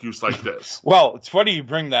lame-ass excuse like this. Well, it's funny you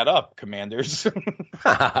bring that up, Commanders. You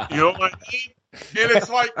know what I mean? And it's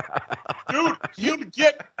like, dude, you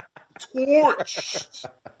get torched.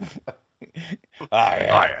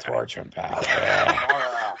 Torch him, pal.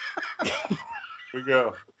 Here we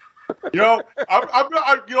go.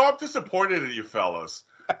 I'm disappointed in you fellas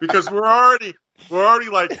because we're already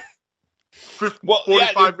like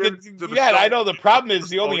 45 minutes into the show. I know. The problem is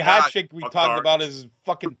the only hot chick we talked about is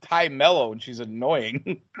fucking Ty Mello, and she's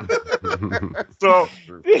annoying. So,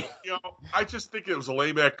 I just think it was a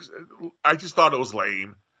lame. I just thought it was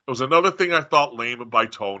lame. It was another thing I thought lame by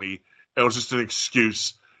Tony. It was just an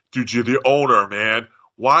excuse. Dude, you're the owner, man.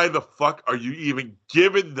 Why the fuck are you even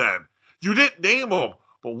giving them? You didn't name them,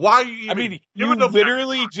 but why are you even you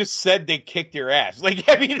literally just said they kicked your ass. Like,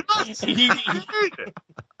 I mean,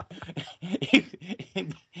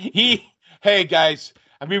 hey guys,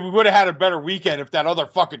 I mean, we would have had a better weekend if that other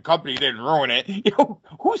fucking company didn't ruin it.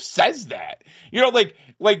 Who says that?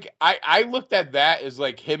 I looked at that as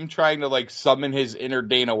like him trying to like summon his inner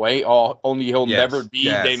Dana White. Only he'll never be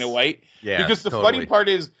Dana White. Yeah, because the funny part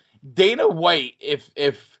is Dana White, if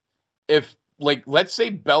like, let's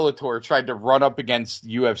say Bellator tried to run up against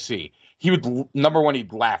UFC, he would, number one,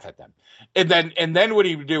 he'd laugh at them. And then what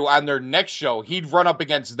he would do on their next show, he'd run up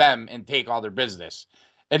against them and take all their business.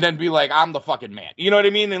 And then be like, I'm the fucking man. You know what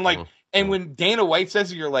I mean? And like, and when Dana White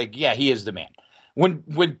says it, you're like, yeah, he is the man. When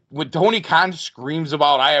Tony Khan screams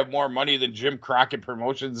about, I have more money than Jim Crockett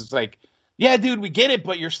Promotions, it's like, yeah, dude, we get it,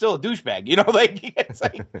 but you're still a douchebag. You know, like it's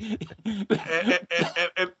like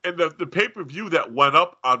and the pay-per-view that went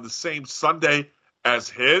up on the same Sunday as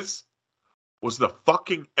his was the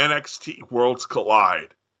fucking NXT Worlds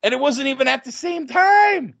Collide. and it wasn't even at the same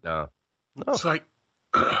time. No. It's like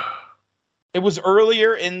It was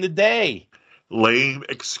earlier in the day. lame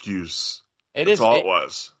excuse. It That's is all it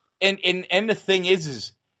was. And the thing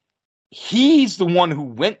is he's the one who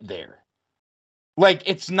went there. Like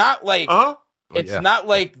it's not like Huh? it's not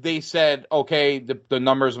like they said, okay, the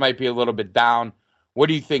numbers might be a little bit down. What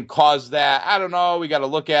do you think caused that? I don't know. We got to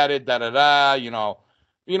look at it.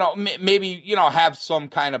 Maybe have some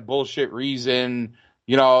kind of bullshit reason.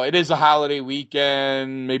 It is a holiday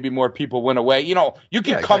weekend. Maybe more people went away. You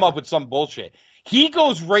can come up with some bullshit. He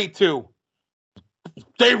goes right to,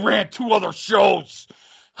 they ran 2 other shows.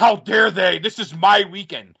 How dare they? This is my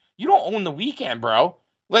weekend. You don't own the weekend, bro.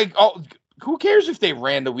 Like, who cares if they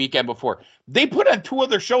ran the weekend before? They put on 2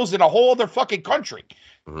 other shows in a whole other fucking country.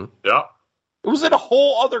 Mm-hmm. Yeah. It was in a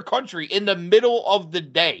whole other country in the middle of the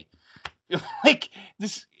day. Like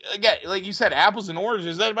this again, like you said, apples and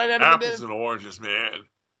oranges. That might not Apples and oranges, man.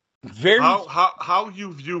 very How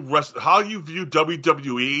you view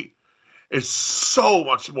WWE is so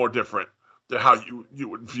much more different than how you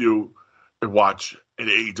would view and watch an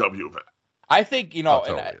AEW event. I think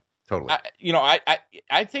Totally.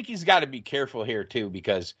 I think he's got to be careful here too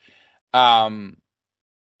because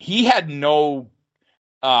he had no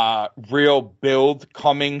real build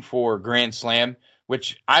coming for Grand Slam,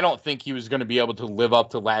 which I don't think he was going to be able to live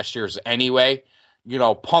up to last year's anyway.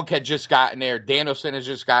 Punk had just gotten there, Danielson has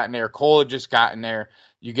just gotten there, Cole had just gotten there.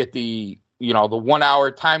 You get the 1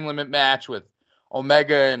 hour time limit match with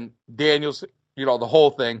Omega and Danielson, the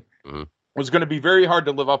whole thing was going to be very hard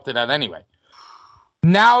to live up to that anyway.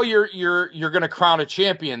 Now you're going to crown a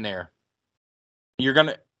champion there. You're going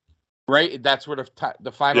to, right? That's where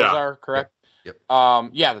the finals are, correct? Yep.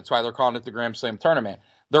 That's why they're calling it the Grand Slam tournament.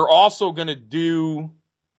 They're also going to do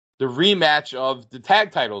the rematch of the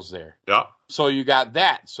tag titles there. Yeah. So you got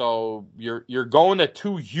that. So you're going to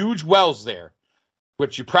 2 huge wells there,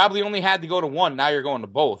 which you probably only had to go to 1. Now you're going to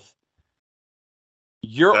both.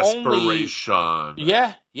 You're Desperation. only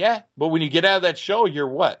But when you get out of that show, you're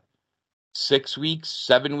what? 6 weeks,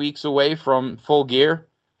 7 weeks away from Full Gear.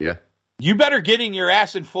 Yeah. You better get in your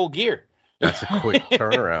ass in Full Gear. That's a quick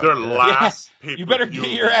turnaround. Their last pay-per-view You better get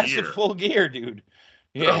your ass in year. Full Gear, dude.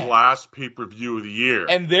 Their last pay-per-view of the year.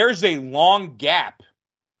 And there's a long gap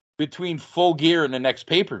between Full Gear and the next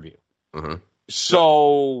pay-per-view. Mm-hmm.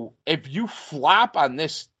 So if you flop on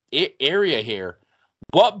this area here,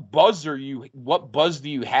 what buzz do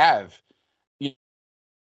you have?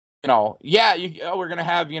 We're gonna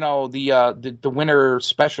have the winter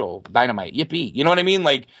special Dynamite. Yippee! You know what I mean?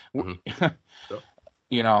 Like, Winter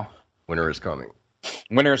is coming.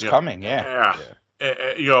 Winter is coming. Yeah.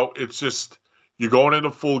 It's just you're going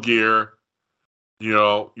into Full Gear.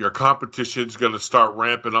 Your competition's going to start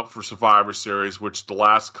ramping up for Survivor Series, which the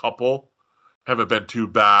last couple haven't been too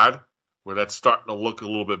bad. Where that's starting to look a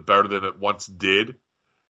little bit better than it once did.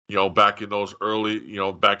 Back in those early,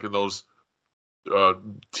 back in those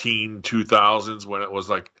teen 2000s when it was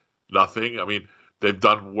like nothing. I mean, they've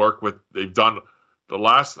done the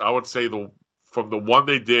last, I would say from the one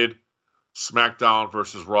they did, SmackDown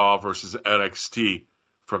versus Raw versus NXT,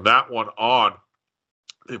 from that one on,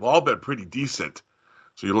 they've all been pretty decent.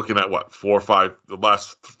 So you're looking at what, 4 or 5, the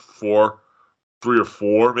last 3 or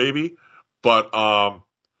 4 maybe. But,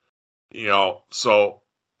 so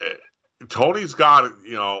Tony's got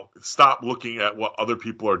to, stop looking at what other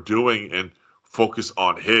people are doing and focus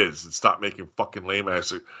on his and stop making fucking lame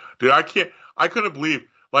ass. Dude, I couldn't believe,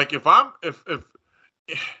 like, if I'm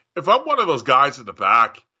one of those guys in the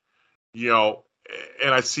back,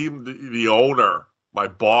 and I see the owner, my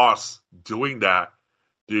boss, doing that,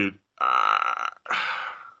 dude, I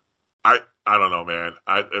don't know, man.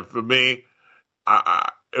 For me,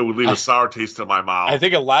 it would leave a sour taste in my mouth. I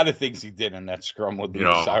think a lot of things he did in that scrum would leave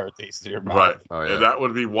a sour taste in your mouth. Right. Oh, yeah. And that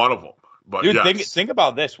would be one of them. But dude, yes. think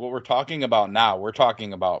about this. What we're talking about now, we're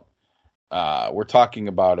talking about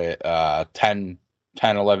it 10,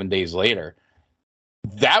 11 days later.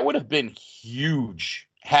 That would have been huge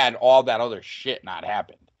had all that other shit not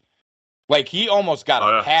happened. Like, he almost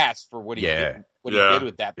got a pass for what he did with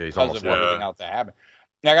that because of everything else that happened.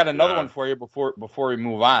 Now, I got another one for you before we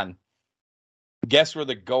move on. Guess where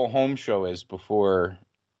the go home show is before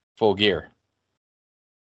Full Gear?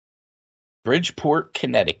 Bridgeport,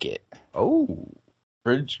 Connecticut. Oh.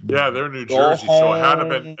 They're in New Jersey, so it had to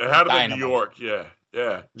been New York. Yeah.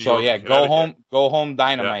 Go home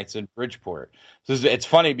Dynamite's in Bridgeport. So it's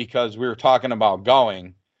funny because we were talking about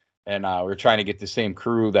going, and we were trying to get the same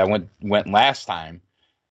crew that went last time.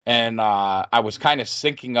 And I was kind of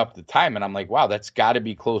syncing up the time, and I'm like, wow, that's got to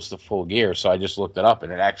be close to Full Gear. So I just looked it up,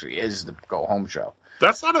 and it actually is the go home show.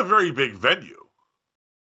 That's not a very big venue.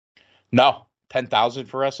 No, 10,000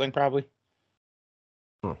 for wrestling, probably.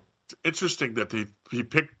 It's interesting that they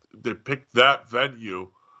picked that venue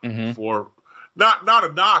Mm-hmm. for not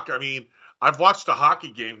a knock. I mean, I've watched a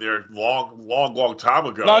hockey game there long time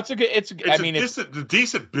ago. No, it's a good. It's I mean, it's a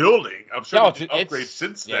decent building. I'm sure it's upgraded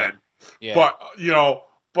since then. Yeah.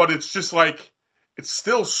 But it's just like it's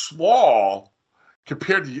still small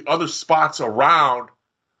compared to the other spots around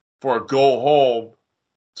for a go home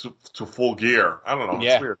to Full Gear. I don't know.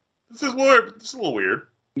 Yeah. It's weird. This is weird. It's a little weird.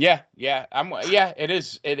 Yeah. It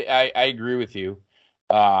is. I agree with you.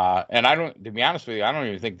 And I don't. To be honest with you, I don't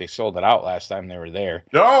even think they sold it out last time they were there.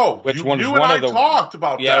 No, Which you one? and I talked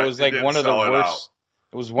about that. Yeah, it was like one of the worst. Out.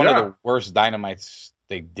 It was one of the worst Dynamites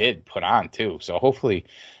they did put on too. So hopefully,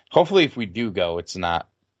 if we do go, it's not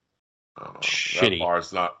shitty.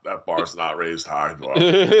 That bar's not raised high.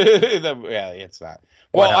 Yeah, it's not.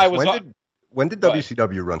 Well, I was. When did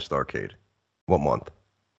WCW run Starrcade? What month?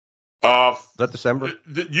 Is that December?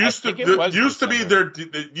 It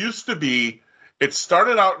used to be. It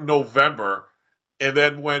started out in November, and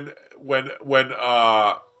then when it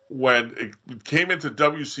came into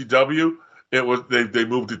WCW, it was they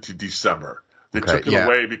moved it to December. They took it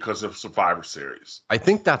away because of Survivor Series. I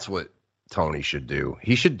think that's what Tony should do.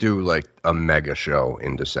 He should do like a mega show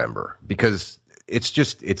in December because it's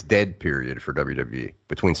dead period for WWE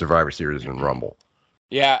between Survivor Series and Rumble.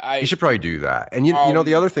 Yeah, he should probably do that. And you know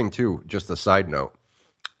the other thing too, just a side note.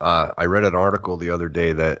 I read an article the other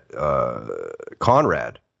day that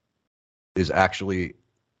Conrad is actually,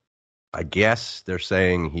 I guess they're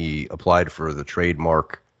saying he applied for the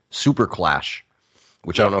trademark Super Clash,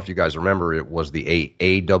 which I don't know if you guys remember. It was the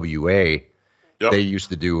AWA. Yep. They used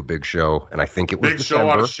to do a big show, and I think it was December. Big show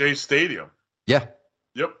out of Shea Stadium. Yeah.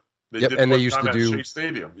 Yep. And they used to do Shea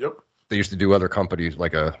Stadium. Yep. They used to do other companies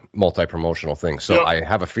like a multi-promotional thing. So I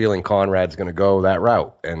have a feeling Conrad's going to go that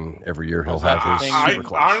route, and every year he'll have his Super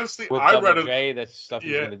Clash. Honestly, with I Double read J, that's stuff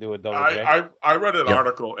he's going to do with Double J. I read an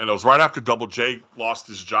article, and it was right after Double J lost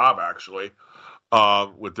his job, actually,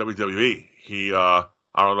 with WWE. He, I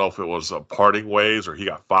don't know if it was parting ways or he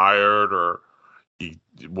got fired or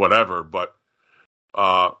whatever, but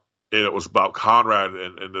it was about Conrad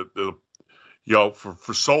and the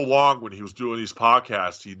for so long when he was doing these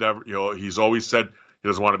podcasts, he's always said he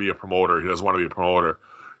doesn't want to be a promoter. He doesn't want to be a promoter.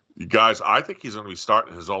 You guys, I think he's going to be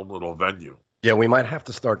starting his own little venue. Yeah, we might have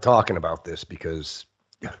to start talking about this because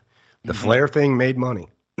the Flair thing made money.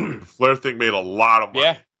 The Flair thing made a lot of money.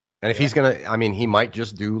 Yeah. And if he's going to, he might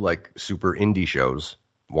just do like super indie shows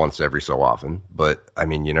once every so often. But,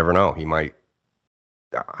 you never know. He might,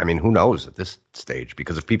 who knows at this stage?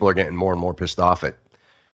 Because if people are getting more and more pissed off at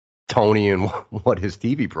Tony and what his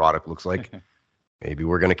TV product looks like, maybe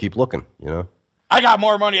we're going to keep looking, I got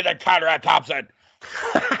more money than Conrad Thompson.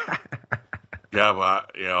 Yeah,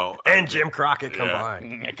 but, and Jim Crockett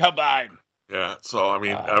combined. Yeah, so, I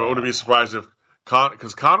wouldn't be surprised if,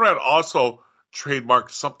 because Conrad also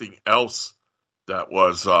trademarked something else that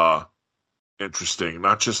was interesting.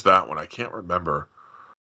 Not just that one. I can't remember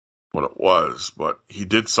what it was, but he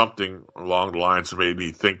did something along the lines that made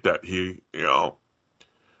me think that he,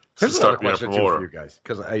 Here's another question for you guys,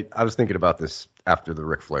 because I was thinking about this after the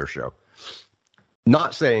Ric Flair show.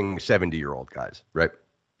 Not saying 70-year-old guys, right?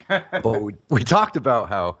 But we talked about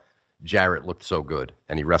how Jarrett looked so good,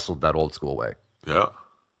 and he wrestled that old school way. Yeah.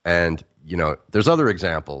 And, there's other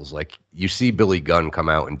examples. Like, you see Billy Gunn come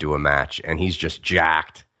out and do a match, and he's just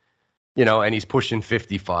jacked, and he's pushing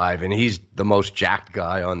 55, and he's the most jacked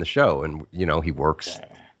guy on the show. And, he works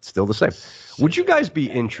still the same. Would you guys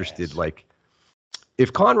be interested, like,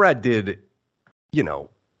 if Conrad did,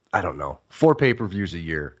 I don't know, 4 pay-per-views a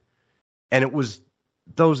year, and it was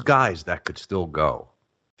those guys that could still go.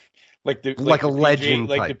 Like a legend PGA,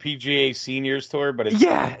 type. like the PGA Seniors Tour, but it's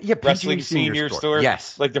wrestling PGA Seniors Tour.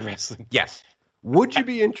 Yes. Like the wrestling. Yes. Would you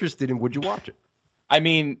be interested and would you watch it? I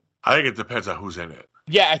think it depends on who's in it.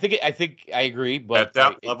 Yeah, I think I agree, but at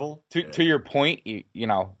that level, to your point,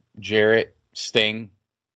 Jarrett, Sting,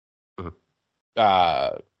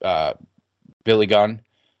 Billy Gunn.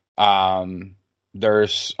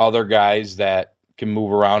 There's other guys that can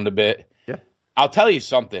move around a bit. Yeah. I'll tell you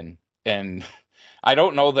something, and I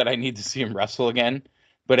don't know that I need to see him wrestle again,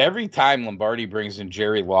 but every time Lombardi brings in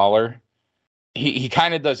Jerry Lawler, he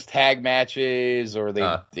kind of does tag matches or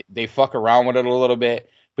they fuck around with it a little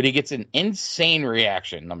bit, but he gets an insane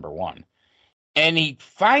reaction, number one. And he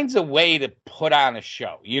finds a way to put on a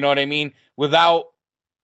show, you know what I mean? Without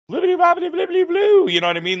blibbity bobbity blibbity blue. You know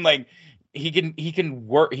what I mean? Like he can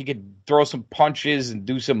work. He can throw some punches and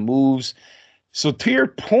do some moves. So to your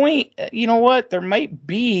point, you know what? There might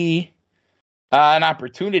be an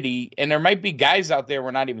opportunity, and there might be guys out there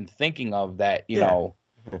we're not even thinking of that you know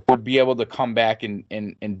would be able to come back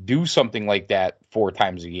and do something like that 4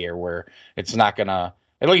 times a year, where it's not gonna.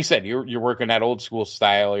 And like you said, you're working that old school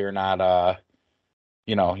style. You're not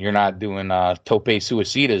you're not doing tope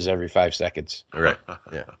suicidas every 5 seconds. Right.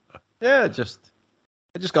 Yeah. Yeah. It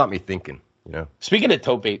just got me thinking. You know. Speaking of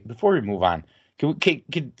tope, before we move on, could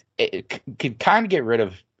Khan get rid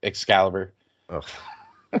of Excalibur? Oh.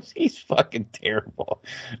 He's fucking terrible.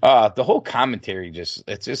 The whole commentary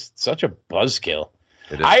it's just such a buzzkill.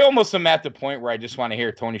 I almost am at the point where I just want to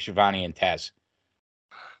hear Tony Schiavone and Taz.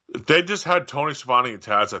 If they just had Tony Schiavone and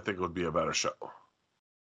Taz, I think it would be a better show.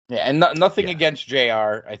 Yeah, and nothing against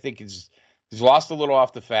JR. I think he's lost a little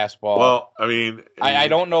off the fastball. Well, I mean, I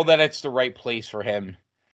don't know that it's the right place for him.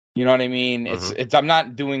 You know what I mean? It's I'm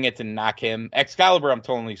not doing it to knock him. Excalibur, I'm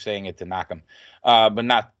totally saying it to knock him, but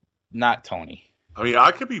not Tony. I mean,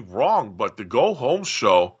 I could be wrong, but the Go Home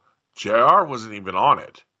show, JR wasn't even on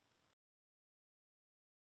it.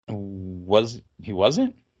 He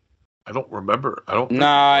wasn't? I don't remember. I don't think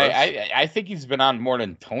I think he's been on more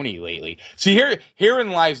than Tony lately. See,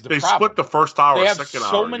 herein lies the problem. They split the first hour, they have second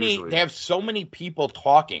so hour. Many. They have so many people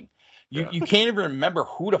talking. You can't even remember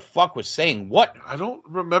who the fuck was saying what. I don't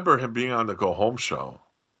remember him being on the Go Home show.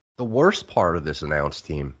 The worst part of this announce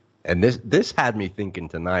team, and this had me thinking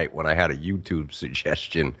tonight when I had a YouTube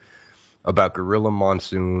suggestion about Gorilla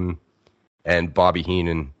Monsoon and Bobby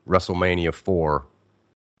Heenan, WrestleMania 4.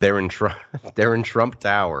 They're in Trump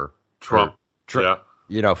Tower. Trump. Yeah.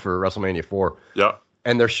 You know, for WrestleMania 4. Yeah.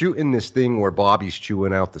 And they're shooting this thing where Bobby's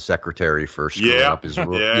chewing out the secretary for screwing up his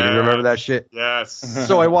rule. Yeah. You remember that shit? Yes.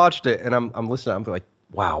 So I watched it, and I'm listening. I'm like,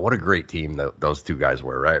 wow, what a great team those two guys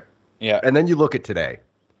were, right? Yeah. And then you look at today.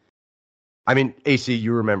 I mean, AC,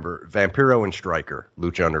 you remember Vampiro and Stryker,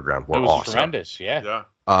 Lucha Underground, were awesome. It was awesome. tremendous,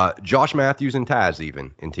 yeah. Josh Matthews and Taz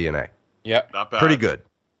even in TNA. Yep. Not bad. Pretty good.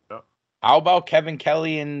 Yep. How about Kevin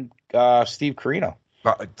Kelly and Steve Corino?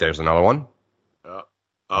 There's another one.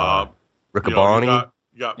 Riccaboni.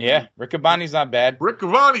 Riccaboni's not bad.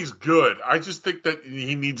 Riccaboni's good. I just think that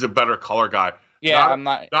he needs a better color guy. Yeah, I'm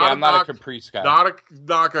not a Caprice guy. Not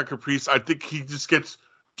a Caprice. I think he just gets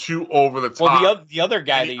too over the top. Well, the other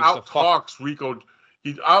guy that used to talks Rico.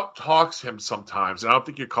 He out talks him sometimes, and I don't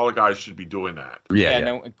think your color guys should be doing that. Yeah.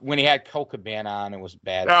 No, when he had Cole Cabana on, it was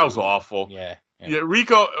bad. That was awful. Yeah.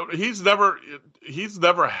 Rico, he's never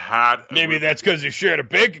had. Maybe that's because he shared a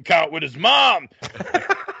bank account with his mom.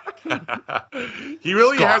 He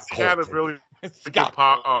really hasn't had a really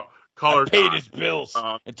color. I paid his bills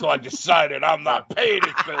until I decided I'm not paying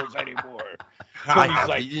his bills anymore. So he's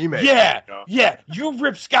like, yeah, you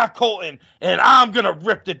rip Scott Colton, and I'm gonna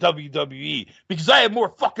rip the WWE because I have more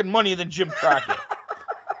fucking money than Jim Crockett.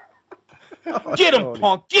 Get him,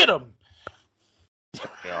 Punk, get him.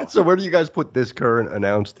 So where do you guys put this current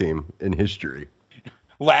announce team in history?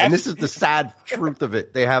 And this is the sad truth of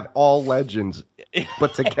it. They have all legends,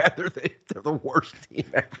 but together they're the worst team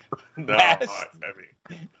ever. No,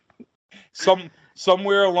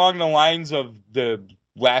 somewhere along the lines of the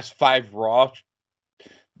last 5 Raw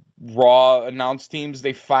announced teams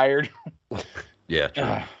they fired. Yeah.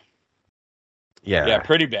 True. Yeah,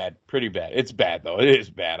 pretty bad. It's bad though. It is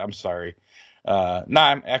bad. I'm sorry. I'm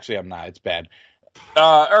not. It's bad.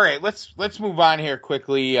 All right, let's move on here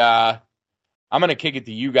quickly. I'm going to kick it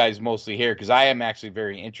to you guys mostly here because I am actually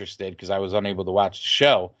very interested because I was unable to watch the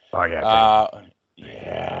show. Oh,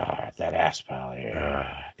 yeah. That ass, pal.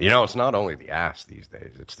 Yeah. It's not only the ass these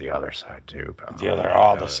days; it's the other side too, pal.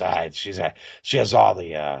 The sides. She has all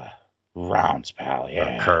the rounds, pal.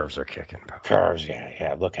 Yeah. The curves are kicking, pal. Curves,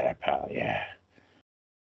 yeah. Look at it, pal. Yeah.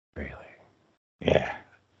 Really? Yeah.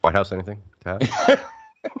 White House, anything? Taz?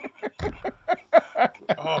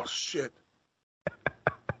 Oh shit.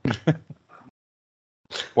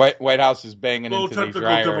 White House is banging into the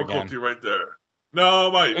dryer difficulty again. Right there. No,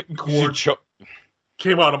 my cord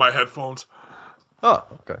came out of my headphones. Oh,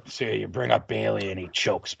 okay. So you bring up Bailey and he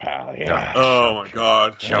chokes, pal. Yeah. Oh my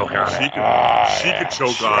God. Choke on it. She could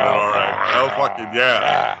choke on it. All right. Hell, fucking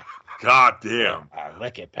yeah. God damn.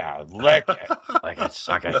 Lick it, pal. Lick it. Lick it,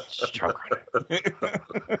 suck it, choke on it.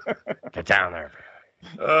 Get down there.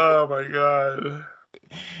 Oh my God.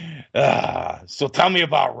 So tell me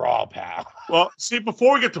about Raw, pal. Well, see,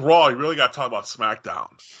 before we get to Raw, you really got to talk about SmackDown.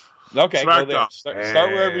 Okay, go there.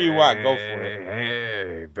 Start wherever you want. Go for it.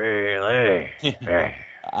 Hey, Bailey. Hey.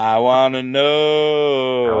 I want to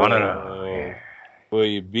know. Yeah. Will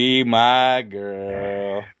you be my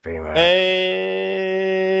girl? go. Famous.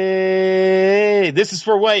 Hey, this is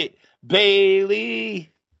for White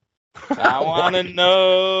Bailey. I want to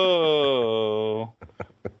know,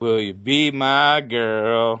 will you be my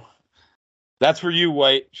girl? That's for you,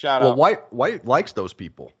 White. Shout Well, out. White likes those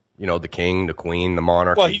people. You know, the king, the queen, the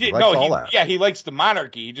monarchy. Well, he didn't likes know. all that. Yeah, he likes the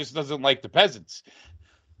monarchy. He just doesn't like the peasons.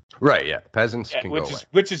 Right, yeah. Peasants can go away.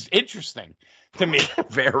 Which is interesting to me.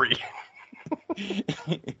 Very.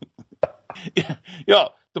 Yo,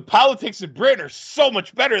 the politics of Britain are so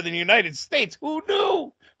much better than the United States. Who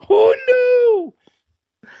knew? Who knew?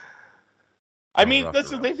 I mean,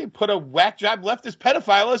 that's what they put a whack job leftist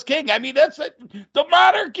pedophile as king. I mean, that's it. The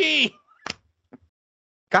monarchy.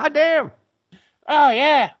 Goddamn. Oh,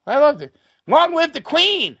 yeah. I love it. Long live the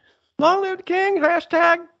queen. Long live the king.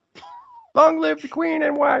 Hashtag. Long live the queen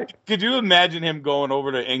and white. Could you imagine him going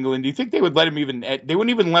over to England? Do you think they would let him even? They wouldn't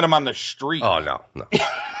even let him on the street. Oh, no. No.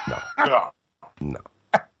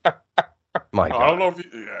 My God. I don't know if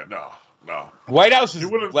no. White House He is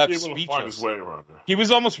wouldn't left be able to find his speechless. way around there. He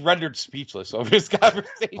was almost rendered speechless over his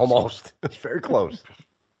conversation. Almost. It's very close.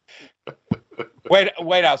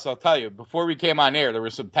 White House, I'll tell you, before we came on air, there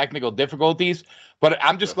were some technical difficulties, but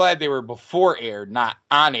I'm just glad they were before air, not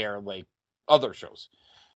on air like other shows.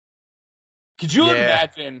 Could you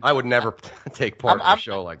imagine? I would never take part in a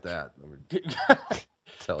show like that.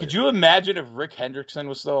 Could you imagine if Rick Hendrickson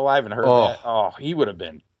was still alive and heard that? Oh, he would have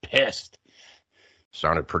been pissed.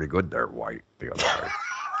 Sounded pretty good there, White, the other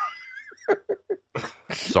day.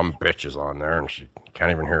 Some bitch is on there and she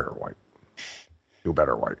can't even hear her, White. Do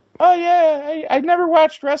better, White. Oh, yeah. I never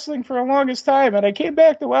watched wrestling for the longest time, and I came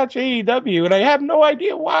back to watch AEW, and I have no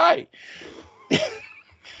idea why.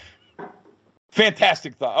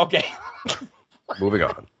 Fantastic thought. Okay. Moving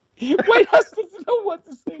on. White House doesn't know what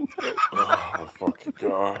to say. Oh, fucking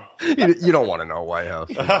God. You don't want to know, White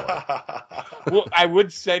House. Well, I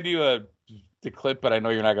would send you the clip, but I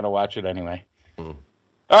know you're not going to watch it anyway. All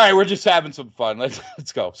right, we're just having some fun. Let's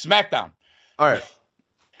go. SmackDown. All right.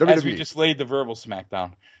 As we just laid the verbal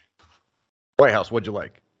SmackDown. White House, what'd you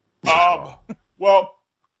like? Well,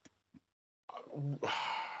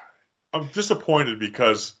 I'm disappointed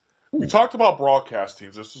because we talked about broadcasting.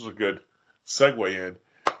 This was a good segue in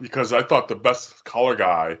because I thought the best color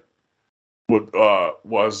guy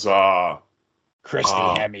was Christy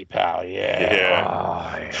Hemme, pal. Yeah.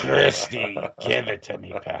 Oh, yeah. Christy, give it to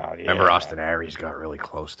me, pal. Yeah. Remember Austin Aries got really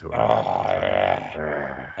close to her. Oh,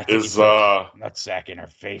 yeah. is nutsack in her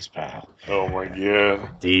face, pal. Oh my God.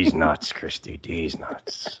 These nuts, Christy. These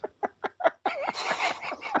nuts.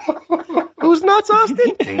 Who's nuts,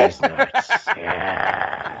 Austin? These nuts.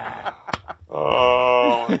 Yeah.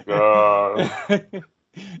 Oh my God.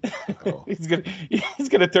 He's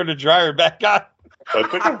gonna turn the dryer back on. I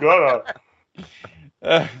think I'm gonna.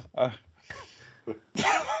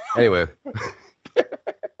 Anyway.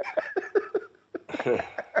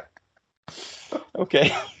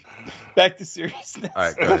 Okay. Back to seriousness. All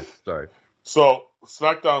right, go ahead. Sorry. So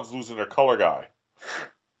SmackDown's losing their color guy.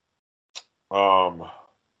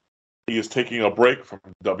 He is taking a break from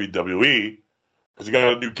WWE because he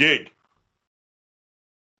got a new gig.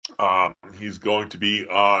 He's going to be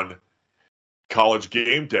on College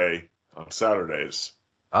Game Day on Saturdays.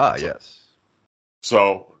 Yes.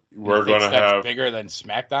 So we're going to have bigger than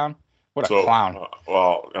SmackDown. What a clown!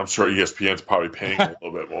 Well, I'm sure ESPN's probably paying a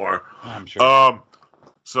little bit more. I'm sure.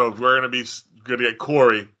 So we're going to get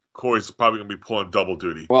Corey. Corey's probably going to be pulling double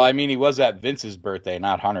duty. Well, I mean, he was at Vince's birthday,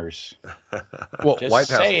 not Hunter's. Well, Just White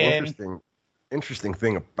House. saying. Interesting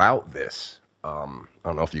thing about this. I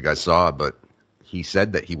don't know if you guys saw it, but he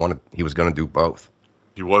said that he was going to do both.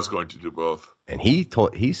 He was going to do both, and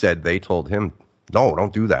he said they told him, no,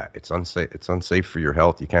 don't do that. It's unsafe. It's unsafe for your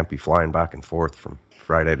health. You can't be flying back and forth from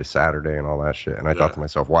Friday to Saturday and all that shit. And I thought to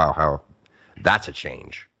myself, wow, how that's a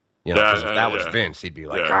change. You know, if that was Vince, he'd be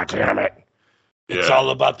like, God damn it. It's all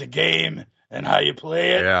about the game and how you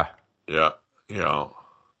play it. Yeah. Yeah. You know.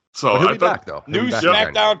 So he'll be back, though. New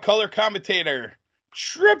SmackDown color commentator,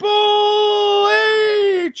 Triple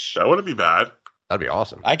H. That wouldn't be bad. That'd be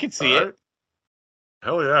awesome. I could see it.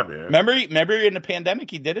 Hell yeah, man. Remember in the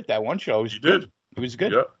pandemic, he did it that one show. He did. It was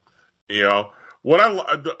good. Yeah. You know, what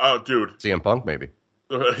dude. CM Punk, maybe.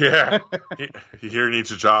 Yeah. he here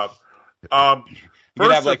needs a job. You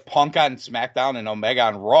could have like Punk on SmackDown and Omega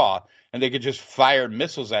on Raw, and they could just fire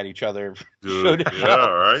missiles at each other. Dude, yeah,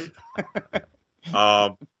 right.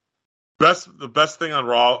 The best thing on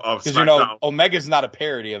Raw of SmackDown. Because you know Omega's not a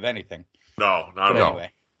parody of anything. No, not at all.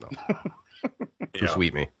 Anyway. No. Too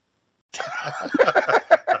sweet me.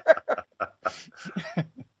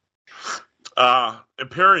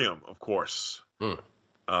 Imperium, of course.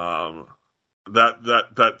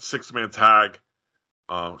 that 6-man tag,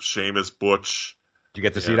 Sheamus, Butch. Did you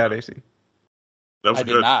get to see that, AC? That was I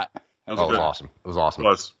good. did not. It was awesome. It was awesome.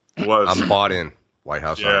 It was. I'm bought in. White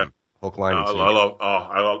House on hook, line, and sinker.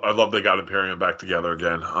 I love they got Imperium back together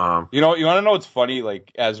again. You want to know what's funny?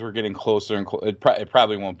 Like, as we're getting closer and closer, it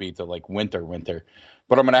probably won't be till like winter,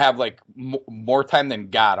 but I'm gonna have like more time than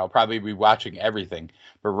God. I'll probably be watching everything.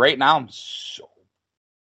 But right now, I'm so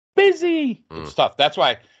busy. It's tough. That's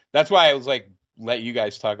why I was like, let you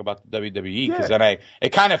guys talk about the WWE, because then it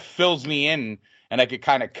kind of fills me in, and I could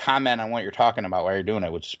kind of comment on what you're talking about while you're doing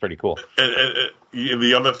it, which is pretty cool. And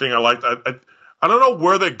the other thing I liked, I don't know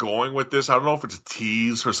where they're going with this. I don't know if it's a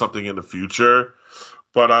tease for something in the future,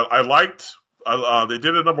 but I liked they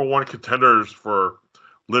did a number one contenders for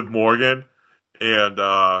Liv Morgan, and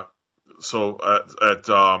so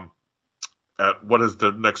at what is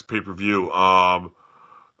the next pay-per-view? It's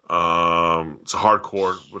a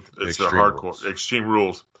hardcore. It's a hardcore Rules. Extreme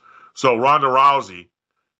Rules. So Ronda Rousey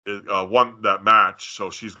won that match, so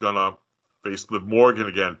she's gonna face Liv Morgan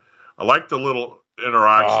again. I like the little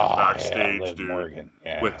interaction backstage,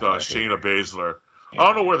 with Shayna Baszler. Yeah. I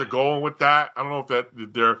don't know where they're going with that. I don't know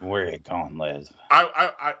if they're where are you going, Liz?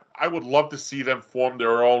 I would love to see them form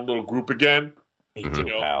their own little group again. Me too,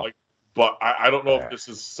 pal. But I don't know if this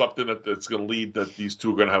is something that's going to lead that these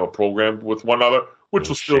two are going to have a program with one another, which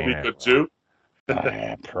will still be good too.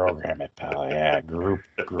 Program it, pal. Yeah, group,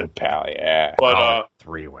 pal. Yeah, but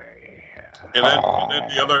three-way. And then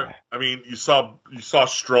the other. I mean, you saw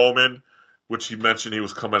Strowman, which he mentioned he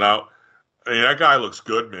was coming out. I mean, that guy looks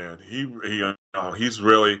good, man. He's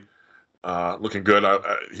really looking good.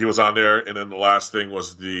 He was on there, and then the last thing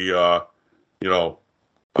was the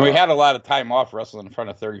we had a lot of time off wrestling in front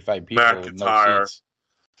of 35 people with no seats.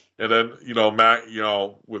 And then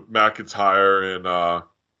with McIntyre and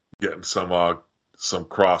getting some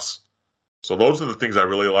cross. So those are the things I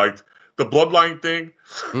really liked. The Bloodline thing,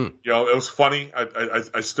 it was funny.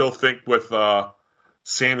 I still think with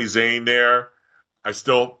Sami Zayn there, I'm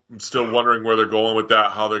still wondering where they're going with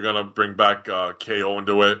that. How they're gonna bring back KO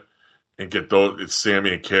into it and get it's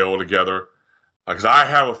Sami and KO together. Because I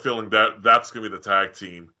have a feeling that's gonna be the tag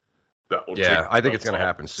team that will. Yeah, I think it's gonna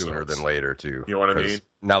happen sooner than later too. You know what I mean?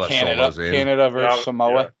 Now that Solo's in, Canada versus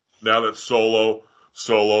Samoa. Now that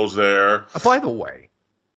Solo's there. By the way,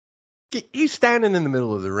 he's standing in the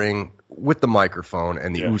middle of the ring with the microphone,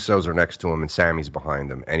 and the Usos are next to him, and Sammy's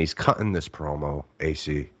behind him, and he's cutting this promo,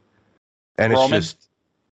 AC. And Roman? it's just...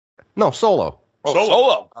 No, Solo. Oh,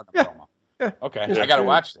 Solo. Yeah. Okay, I got to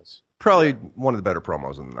watch this. Probably one of the better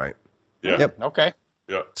promos of the night. Yeah. Yep. Okay.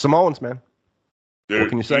 Yeah. Samoans, man. Dude, what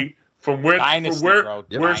can you say? From where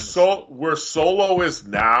Solo is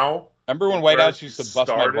now... Remember when White House used to bust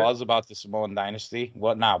my balls about the Samoan dynasty?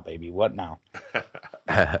 What now, baby? What now?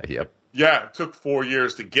 Yep. Yeah, it took 4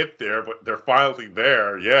 years to get there, but they're finally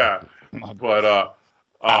there. Yeah, but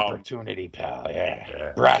opportunity, pal.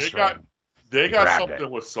 Yeah. They got something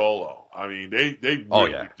with Solo. I mean, they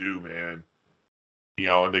really do, man.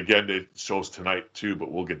 And again, it shows tonight too,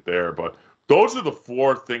 but we'll get there. But those are the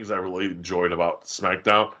 4 things I really enjoyed about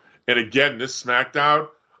SmackDown. And again, this SmackDown,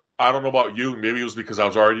 I don't know about you. Maybe it was because I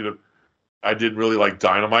didn't really like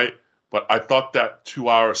Dynamite, but I thought that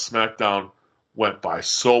 2-hour SmackDown went by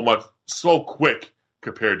so quick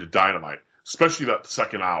compared to Dynamite, especially that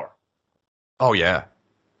second hour. Oh, yeah.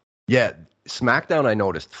 Yeah, SmackDown, I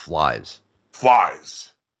noticed, flies.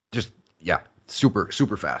 Just, super,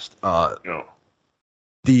 super fast.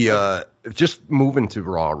 Just moving to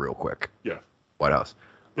Raw real quick. Yeah. White House.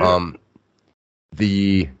 Yeah.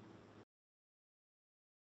 The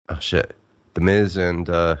Miz and...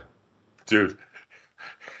 Dude.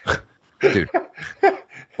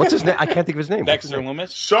 What's his name? I can't think of his name. Dexter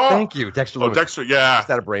Lumis? Sure. Thank you, Dexter Lumis. Dexter, yeah. Just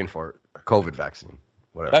had a brain fart. COVID vaccine.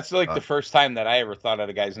 Whatever. That's like the first time that I ever thought of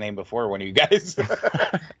the guy's name before one of you guys.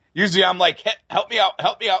 Usually I'm like, help me out.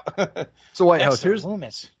 So White House,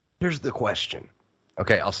 Lumis. Here's the question.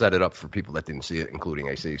 Okay, I'll set it up for people that didn't see it, including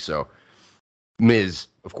AC. So Miz,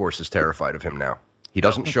 of course, is terrified of him now. He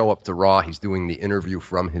doesn't show up to Raw. He's doing the interview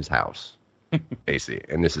from his house, AC,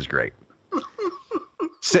 and this is great.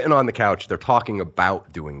 Sitting on the couch, they're talking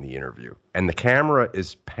about doing the interview, and the camera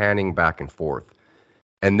is panning back and forth,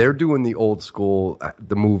 and they're doing the old school,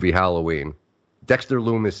 the movie Halloween. Dexter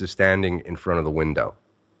Lumis is standing in front of the window.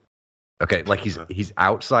 Okay, like he's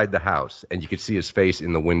outside the house, and you can see his face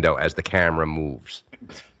in the window as the camera moves.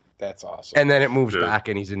 That's awesome. And then it moves back,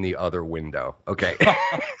 and he's in the other window. Okay.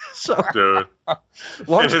 Dude.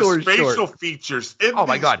 Long story his facial short, features.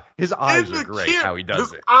 my God. His eyes are great how he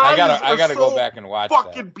does it. I gotta go back and watch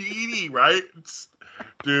fucking that. beady, right?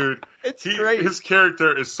 Dude, It's great. His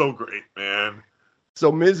character is so great, man.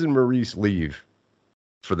 So Miz and Maurice leave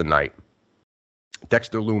for the night.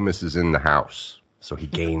 Dexter Lumis is in the house, so he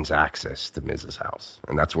gains access to Miz's house,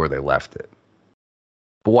 and that's where they left it.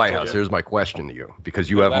 But White House, here's my question to you, because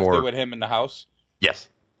you have left more. it with him in the house. Yes.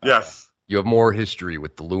 Yes. You have more history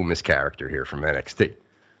with the Loomis character here from NXT.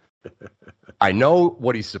 I know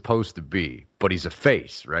what he's supposed to be, but he's a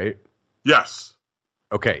face, right? Yes.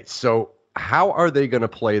 Okay, so how are they going to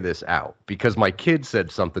play this out? Because my kid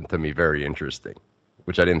said something to me very interesting,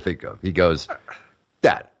 which I didn't think of. He goes,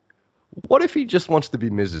 Dad, what if he just wants to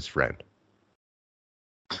be Mrs. Friend?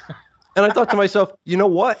 And I thought to myself, you know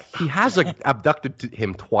what? He has abducted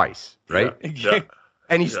him twice, right? Yeah.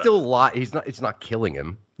 And he's still alive. It's not killing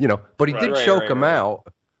him, but he did Right, choke him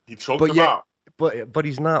out. He choked him out. But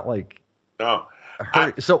he's not like No.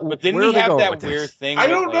 so But didn't where are he they have going that with weird this? thing? I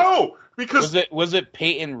don't know. Because was it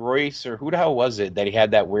Peyton Royce or who the hell was it that he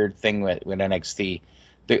had that weird thing with NXT?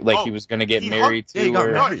 He was going to get married to.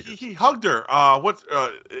 He hugged her.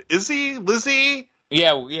 Izzy? Lizzie?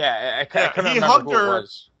 Yeah. I couldn't he remember hugged who her it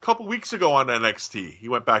was. a couple weeks ago on NXT. He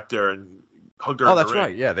went back there and hugged her. Oh, in the that's ring.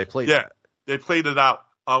 right. Yeah, they played. Yeah, they played it out.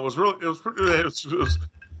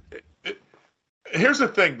 Here's the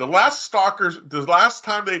thing: the last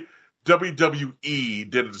time WWE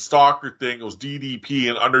did a stalker thing, it was DDP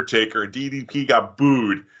and Undertaker, and DDP got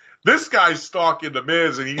booed. This guy's stalking the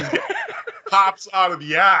Miz, and he pops out of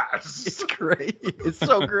the ass. It's great. It's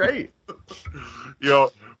so great.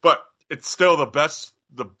 But it's still the best.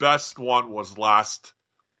 The best one was last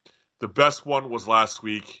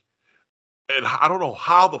week, and I don't know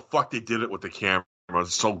how the fuck they did it with the camera.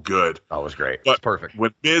 It's so good. That was great. But It's perfect.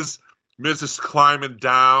 When Miz is climbing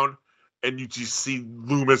down, and you just see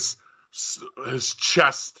Loomis, his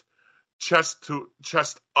chest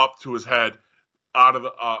up to his head, out of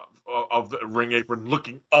the ring apron,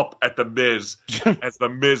 looking up at the Miz as the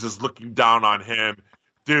Miz is looking down on him.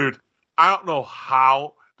 Dude, I don't know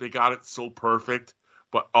how they got it so perfect,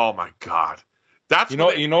 but oh my god, that's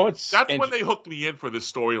when they hooked me in for this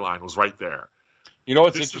storyline. Was right there. You know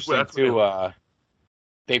what's interesting too?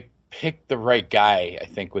 They picked the right guy, I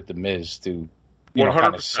think, with the Miz to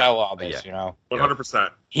kind of sell all this. 100%.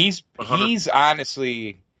 He's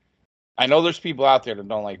honestly. I know there's people out there that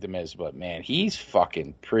don't like the Miz, but man, he's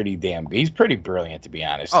fucking pretty damn good. He's pretty brilliant, to be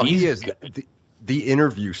honest. Oh, he is. The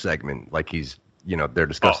interview segment, like they're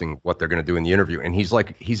discussing what they're going to do in the interview, and he's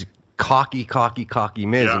cocky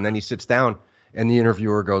Miz, and then he sits down, and the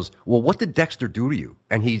interviewer goes, "Well, what did Dexter do to you?"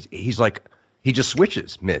 And he's like, he just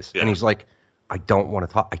switches Miz, and he's like, "I don't want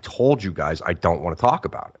to talk. I told you guys, I don't want to talk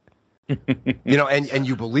about it." And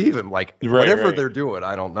you believe him, like whatever they're doing,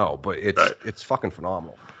 I don't know, but it's fucking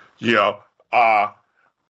phenomenal. Yeah.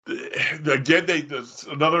 Again, there's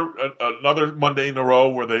another Monday in a row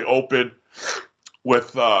where they open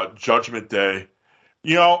with Judgment Day.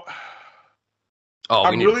 We need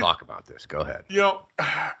to talk about this. Go ahead.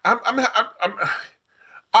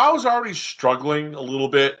 I was already struggling a little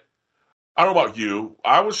bit. I don't know about you.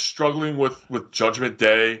 I was struggling with Judgment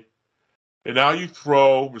Day, and now you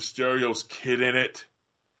throw Mysterio's kid in it,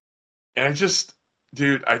 and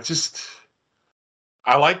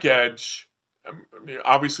I like Edge. I mean,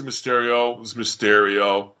 obviously Mysterio is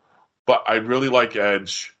Mysterio, but I really like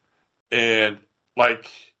Edge, and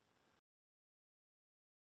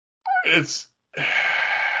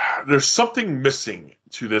there's something missing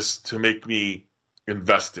to this to make me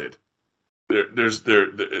invested.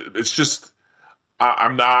 It's just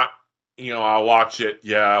I'm not. I'll watch it.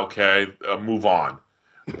 Yeah, okay, move on.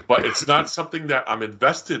 But it's not something that I'm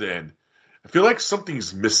invested in. I feel like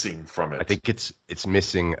something's missing from it. I think it's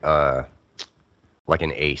missing like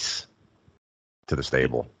an ace to the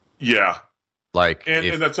stable. Yeah.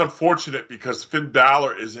 And that's unfortunate because Finn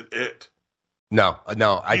Balor isn't it. No.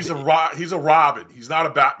 He's a Robin. He's not a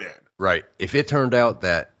Batman. Right. If it turned out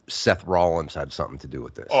that Seth Rollins had something to do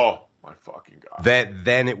with this. Oh my fucking god.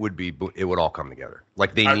 Then it would all come together.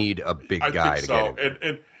 Like they need a big guy to get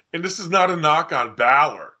in. And this is not a knock on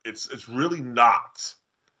Balor. It's really not.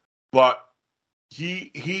 But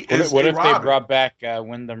he is. What if they brought back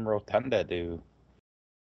Wyndham Rotunda to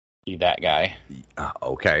be that guy?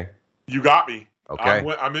 Okay. You got me. Okay.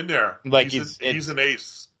 I'm in there. Like he's an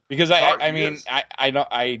ace. Because I mean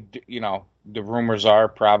the rumors are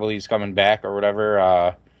probably he's coming back or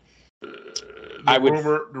whatever.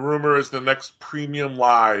 The rumor is the next Premium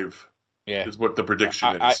Live. Yeah, is what the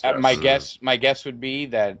prediction is. My guess would be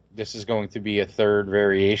that this is going to be a third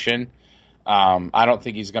variation. I don't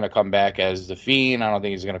think he's going to come back as the Fiend. I don't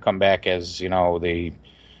think he's going to come back as the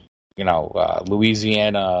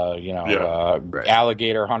Louisiana, Right.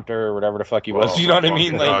 alligator hunter or whatever the fuck he was. You know what I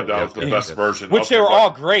mean? Like, that was the best version. which they were all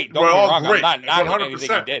great. Don't We're get me all wrong. great, I'm not knocking 100%.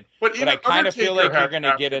 anything he did. But But I kind of feel like you're going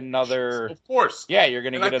to get Undertaker another. of course. Yeah, you're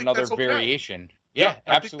going to And I get think another that's okay. variation. Yeah,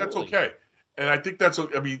 I absolutely. think that's okay. And I think that's,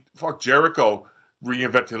 I mean, fuck, Jericho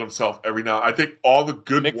reinvented himself every now. I think all the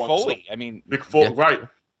good Mick ones. Foley. I mean, Mick Foley, Yeah. right.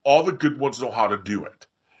 All the good ones know how to do it.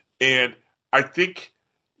 And I think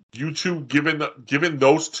you two, given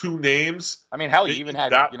those two names, hell, you even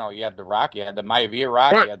had, that- you had the Rock, you had the Maivia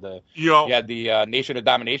Rock, Right. you had the you know, Nation of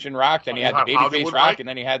Domination Rock, then you had the Babyface Hollywood Rock, Mike. and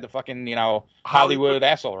then you had the fucking, Hollywood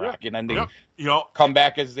Asshole Rock, and then they yeah, come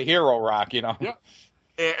back as the Hero Rock, Yeah.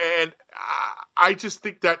 And I just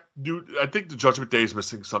think that I think the Judgment Day is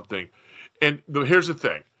missing something. And here's the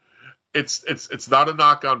thing, it's not a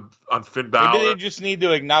knock on Finn Balor. Maybe they just need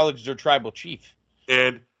to acknowledge their tribal chief.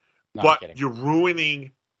 And No, I'm but kidding. you're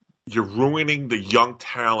ruining the young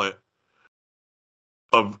talent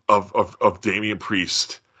of Damian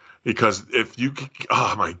Priest, because if you,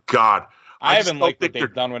 oh my God, I just haven't don't liked what think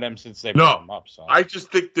they've done with him since they No. brought him up. So I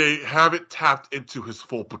just think they haven't tapped into his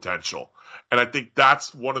full potential, and I think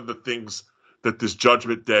that's one of the things that this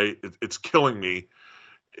Judgment Day, it's killing me,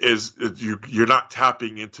 is you're not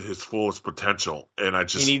tapping into his fullest potential, and I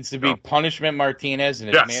just he needs to be Punishment Martinez, and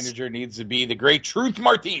his Yes. manager needs to be the Great Truth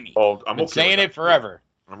Martini. Oh, I'm Been okay saying with it forever.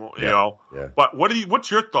 that. Yeah. But what's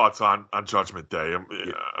your thoughts on Judgment Day?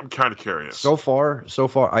 I'm kind of curious. So far,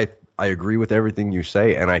 I agree with everything you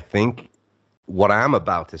say, and I think what I'm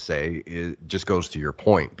about to say just goes to your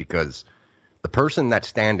point, because the person that's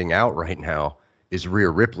standing out right now is Rhea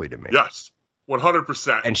Ripley to me. Yes,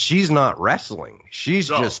 100%. And she's not wrestling. She's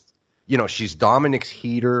No. just, she's Dominic's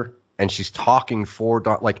heater, and she's talking for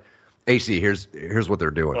like AC. Here's what they're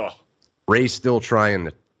doing. Oh, Ray's still trying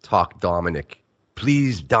to talk Dominic.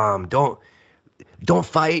 Please, Dom, don't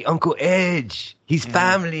fight Uncle Edge. He's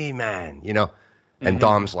family, man. And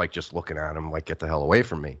Dom's like just looking at him like, get the hell away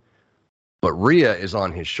from me. But Rhea is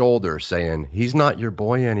on his shoulder saying, he's not your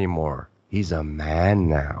boy anymore. He's a man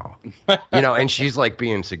now. And she's like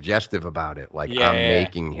being suggestive about it. Like, I'm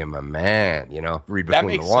making him a man, read That between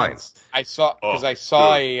makes the lines. sense. I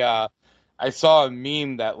saw I saw a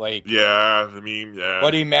meme that like yeah, the meme, yeah.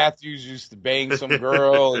 Buddy Matthews used to bang some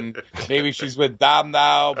girl, and maybe she's with Dom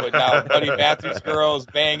now, but now Buddy Matthews' girl is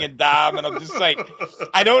banging Dom, and I'm just like,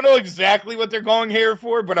 I don't know exactly what they're going here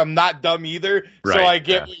for, but I'm not dumb either, so Right, I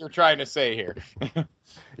get yeah. what you're trying to say here. Yep.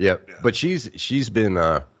 Yeah. But she's been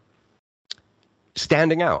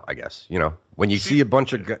standing out, I guess. When you see a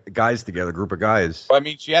bunch of guys together, group of guys, I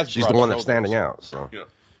mean, she has. she's the broad one that's shoulders. standing out. So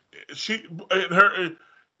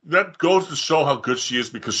That goes to show how good she is,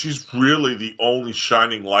 because she's really the only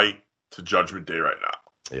shining light to Judgment Day right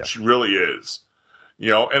now. Yeah. She really is.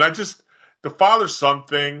 And the father-son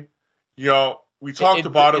thing, we talked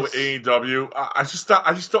about it with AEW. I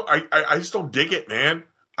just don't dig it, man.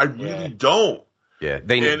 I really don't. yeah,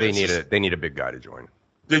 they And it's need a big guy to join.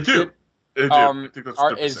 They do. They do. I think that's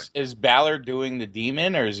what they're saying. Is Balor doing the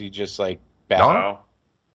demon, or is he just like No. Balor? Wow.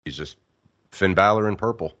 He's just Finn Balor in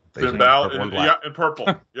purple. They Finn say Balor, purple and yeah, black. in purple.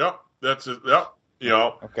 Yep, that's it. Yep.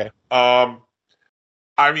 Okay.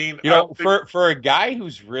 I mean, I don't think- for a guy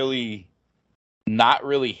who's really not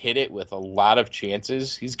really hit it with a lot of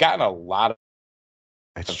chances, he's gotten a lot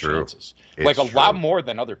It's of true. chances, It's like a true. lot more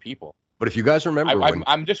than other people. But if you guys remember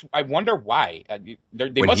I wonder why. They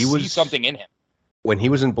When must he see was- something in him. when he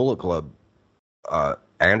was in Bullet Club,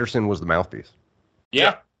 Anderson was the mouthpiece.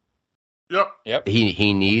 Yeah. Yep.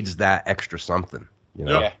 He needs that extra something.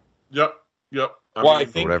 Yeah. Yep. Well, I mean,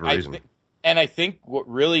 think, whatever I reason. thi- and I think what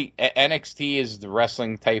really NXT is the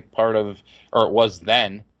wrestling type part of, or it was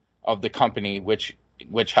then, of the company, which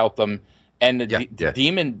helped them. And the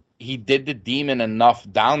demon, he did the demon enough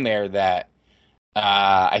down there that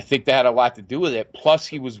I think that had a lot to do with it. Plus,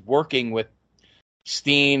 he was working with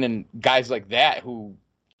Steen and guys like that who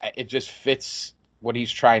it just fits what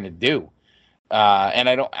he's trying to do. And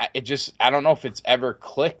I don't know if it's ever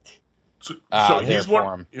clicked. So there he's for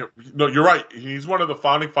one. him. No, you're right. He's one of the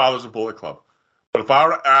founding fathers of Bullet Club. But if I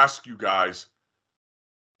were to ask you guys,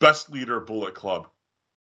 best leader of Bullet Club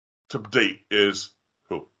to date is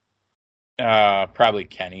who? Probably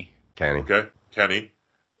Kenny. Okay, Kenny.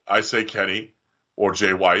 I say Kenny or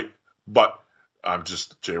Jay White, but I'm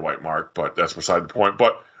just Jay White Mark. But that's beside the point.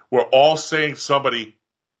 But we're all saying somebody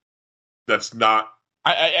that's not.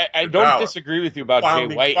 I don't Balor. disagree with you about Jay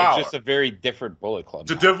Founding White. Balor. It's just a very different Bullet Club.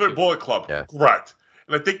 It's a now, different too. Bullet Club. Yeah. Correct.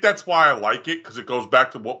 And I think that's why I like it, because it goes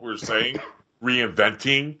back to what we were saying,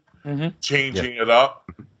 reinventing, Mhm. changing it up,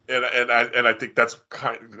 and I think that's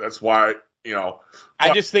why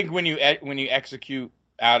I just think when you execute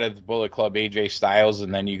out of the Bullet Club AJ Styles,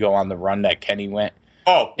 and then you go on the run that Kenny went.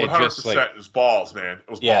 Oh, It 100%. just, like- It was balls, man. It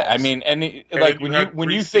was Yeah, balls. I mean, and And like then you had when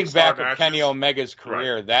three you think six-star back of Kenny matches. Omega's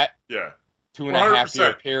career, that Yeah. 2.5 year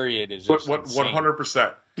 100%. period is What just insane.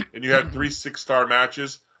 100%. And you had 3 6-star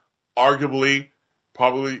matches, arguably,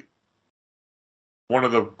 probably one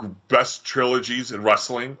of the best trilogies in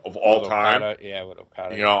wrestling of all With time. Okada, yeah, with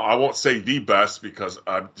Okada. You know, I won't say the best because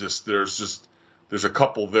there's a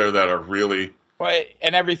couple there that are really Well,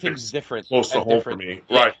 and everything's It's different. close to at home different- for me,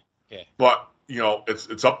 yeah, right? yeah. But you know,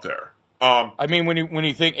 it's up there. I mean, when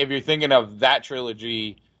you think, if you're thinking of that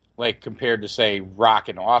trilogy, like compared to say Rock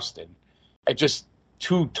and Austin, it's just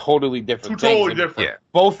two totally different Two things. totally and different. Yeah.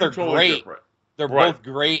 Both Two are totally great. different. They're Right. both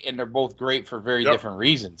great, and they're both great for very Yep. different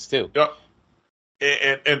reasons too. Yep.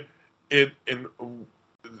 And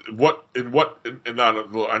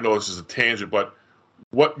I know this is a tangent, but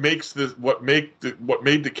what made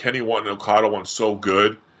the Kenny one and Okada one so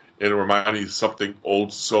good, and it reminded me of something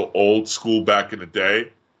old school back in the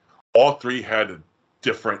day. All three had a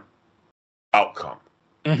different outcome.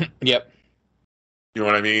 Yep. You know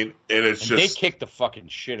what I mean? And it's And they just kicked the fucking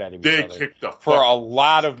shit out of each they other kicked the for fuck a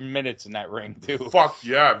lot of minutes in that ring too. Fuck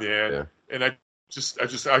yeah, man. Yeah. And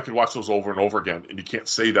I could watch those over and over again, and you can't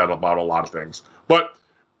say that about a lot of things. But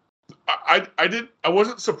I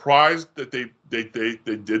wasn't surprised that they did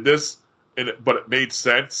this, but it made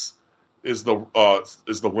sense. Is the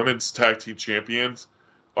women's tag team champions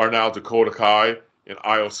are now Dakota Kai and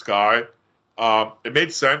Io Sky. It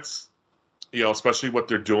made sense, you know, especially what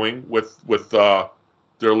they're doing with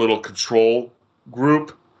their little control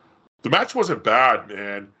group. The match wasn't bad,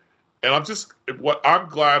 man. And what I'm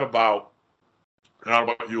glad about, and I don't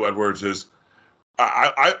know about you, Edwards, is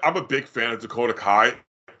I'm a big fan of Dakota Kai,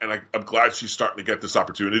 and I'm glad she's starting to get this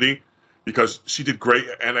opportunity because she did great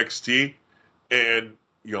at NXT, and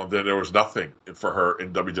you know then there was nothing for her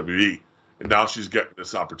in WWE, and now she's getting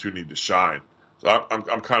this opportunity to shine. So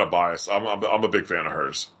I'm kind of biased. I'm a big fan of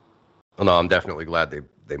hers. Well, no, I'm definitely glad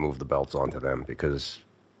they moved the belts onto them because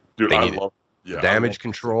Dude, They I need it. love yeah, damage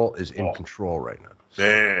control is in Oh. control right now.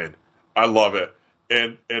 Man, I love it.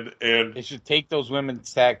 And They should take those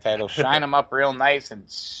women's tag titles, shine them up real nice, and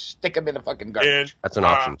stick them in the fucking garbage. That's an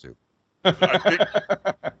option too. I think,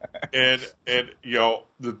 and you know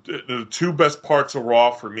the two best parts of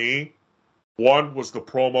Raw for me, one was the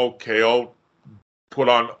promo KO put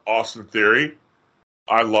on Austin Theory.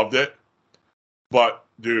 I loved it, but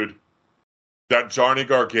dude, that Johnny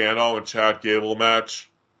Gargano and Chad Gable match,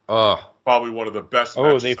 Oh, probably one of the best. Oh,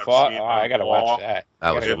 matches they I've fought. seen Oh, I gotta in Raw watch that.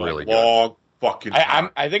 that was gotta in a really good. long fucking time.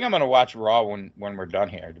 I think I'm gonna watch Raw when we're done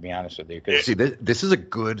here. To be honest with you, 'cause See, this is a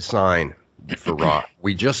good sign for Raw.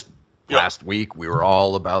 We just Yep. last week we were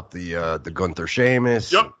all about the Gunther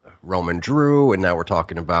Sheamus, Yep. Roman Drew, and now we're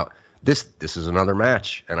talking about this. This is another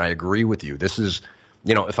match, and I agree with you. This is,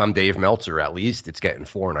 you know, if I'm Dave Meltzer, at least it's getting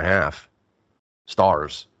 4.5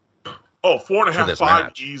 stars. Oh, 4.5, this 5,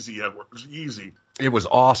 match. easy, Edwards, easy. It was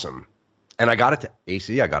awesome, and I got it to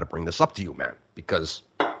AC. I got to bring this up to you, man, because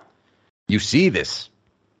you see this,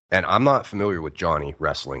 and I'm not familiar with Johnny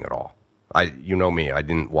wrestling at all. You know me, I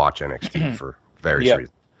didn't watch NXT for various Yep.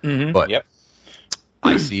 reasons. Mhm. But yep.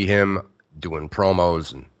 I see him doing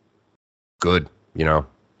promos and good, you know,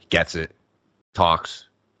 he gets it, talks,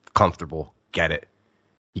 comfortable, get it.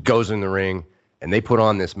 He goes in the ring, and they put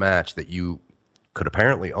on this match that you could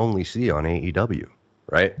apparently only see on AEW,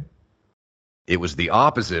 right? It was the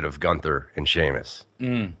opposite of Gunther and Sheamus.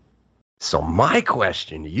 Mm. So my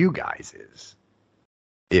question to you guys is,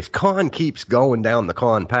 if Khan keeps going down the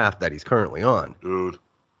Khan path that he's currently on, Dude.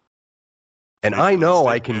 and I know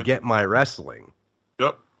I can get my wrestling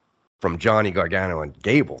Yep. from Johnny Gargano and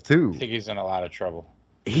Gable too, I think he's in a lot of trouble.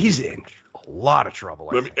 he's in a lot of trouble.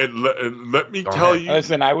 I Let me think. let me Go tell ahead. you.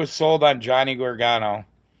 Listen, I was sold on Johnny Gargano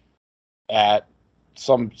at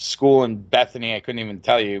some school in Bethany. I couldn't even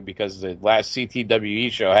tell you because the last CTWE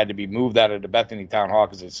show had to be moved out of the Bethany Town Hall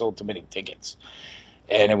because they sold too many tickets.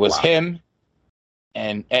 And it was Wow. him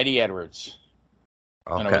and Eddie Edwards.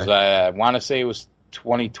 And it was, Okay. I want to say it was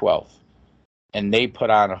 2012. And they put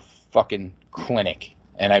on a fucking clinic.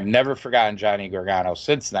 And I've never forgotten Johnny Gargano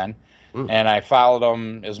since then. Mm. And I followed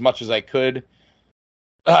him as much as I could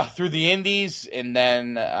through the indies. And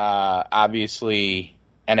then, obviously,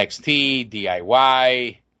 NXT,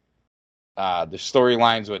 DIY, the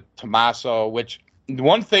storylines with Tommaso, which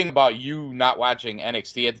one thing about you not watching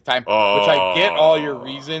NXT at the time, which I get all your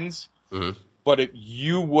reasons, Mhm. but if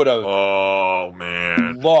you would have Oh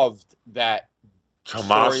man, loved that storyline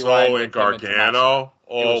Tommaso with and him and Gargano.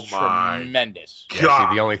 Oh, was my tremendous. Yeah, God.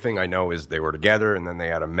 see, the only thing I know is they were together, and then they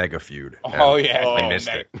had a mega feud. Oh yeah, Oh, I missed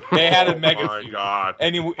mega- it. They had a Oh, mega my feud. God.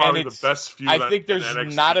 And Probably it's the best feud I think in there's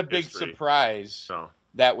NXT not a big history. surprise So,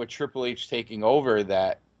 that with Triple H taking over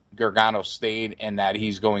that Gargano stayed and that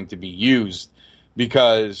he's going to be used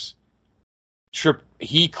because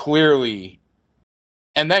he clearly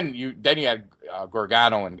and then you had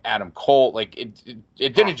Gargano and Adam Cole, like it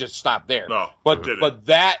didn't just stop there. no, but it didn't. but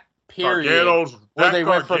that period Gargano's, where that they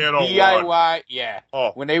went from Gargano DIY run.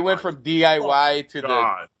 Oh, when they went my from DIY to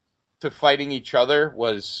God. to fighting each other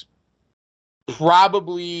was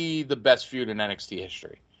probably the best feud in NXT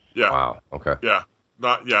history. Yeah. Wow. Okay. Yeah.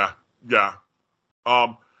 Yeah.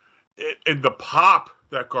 And the pop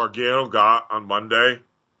that Gargano got on Monday,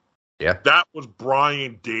 Yeah. that was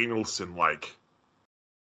Bryan Danielson like.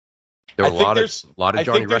 There were I a think lot there's- of Johnny I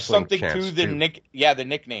think there's Wrestling something chants, to the too. the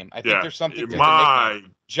nickname. I think Yeah. there's something to the My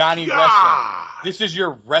nickname. Johnny God. Wrestling. This is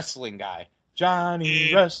your wrestling guy. Johnny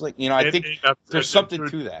And- Wrestling. You know, I think there's something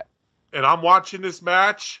and- to that. And I'm watching this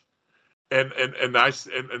match, and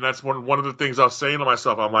that's one of the things I was saying to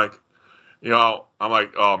myself. I'm like,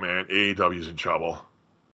 oh man, AEW's in trouble.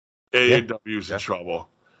 AEW's in trouble.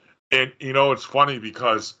 And it's funny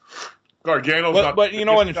because Gargano's not. But you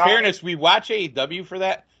know, in guy. fairness, we watch AEW for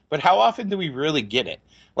that. But how often do we really get it?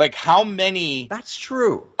 Like how many That's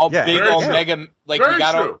true. big very Omega, like Very you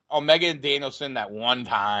got true. Omega and Danielson that one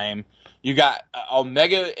time. You got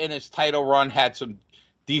Omega in his title run had some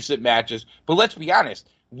decent matches, but let's be honest,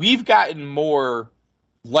 we've gotten more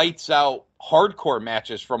lights out hardcore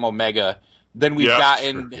matches from Omega than we've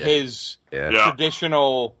gotten Yeah. his Yeah.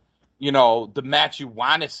 traditional, the match you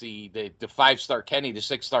want to see, the 5-star Kenny, the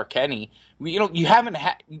 6-star Kenny. You haven't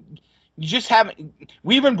had. You just haven't.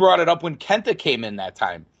 We even brought it up when Kenta came in that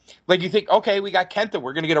time. Like you think, okay, we got Kenta,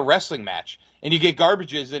 we're gonna get a wrestling match, and you get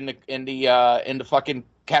garbages in the fucking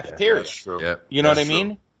cafeteria. That's true. Yeah. You know what I That's true.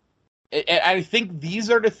 mean? And I think these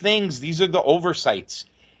are the things. These are the oversights.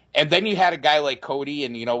 And then you had a guy like Cody,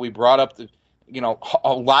 and we brought up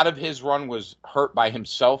a lot of his run was hurt by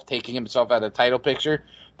himself, taking himself out of the title picture.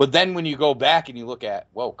 But then when you go back and you look at,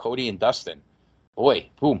 Cody and Dustin, boy,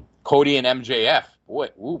 boom, Cody and MJF, boy,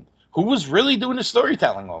 boom. Who was really doing the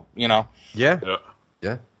storytelling? Yeah. Yeah.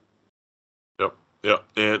 Yeah. Yep.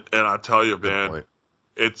 And I tell you, Good man, point.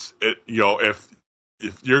 if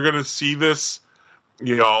you're gonna see this,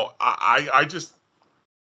 I just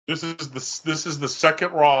this is the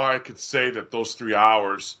second Raw I could say that those 3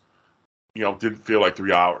 hours, didn't feel like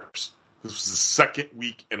 3 hours. This was the second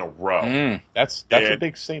week in a row, That's a And-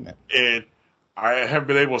 big statement. and I haven't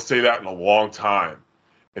been able to say that in a long time.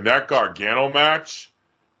 And that Gargano match,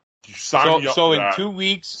 you signed me up So for in that. 2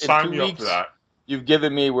 weeks, Sign me up for that. you've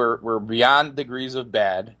given me we're beyond degrees of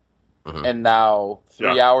bad, Mhm. and now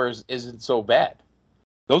 3 Yeah. hours isn't so bad.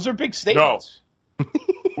 Those are big statements.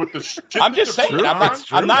 With the shit I'm that just they're saying. putting I'm on, not.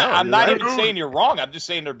 I'm not. No, I'm you're not right. even saying you're wrong. I'm just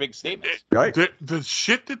saying they're big statements. Right. the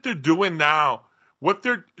shit that they're doing now, what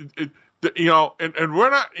they're, and we're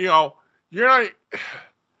not, you're not.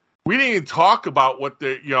 We didn't even talk about what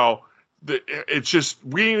it's just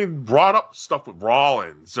we didn't even brought up stuff with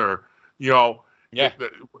Rollins or Yeah.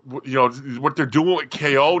 what they're doing with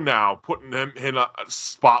KO now, putting him in a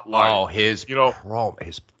spotlight. Oh, his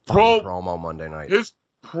Pro- promo Monday night. His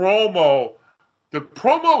promo, the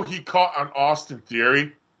promo he caught on Austin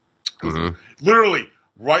Theory, was Mhm. literally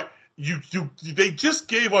right. They just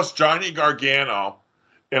gave us Johnny Gargano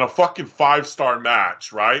in a fucking 5-star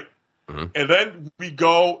match, right? Mhm. And then we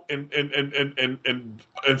go and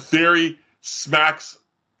Theory smacks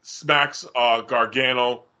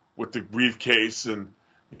Gargano with the briefcase, and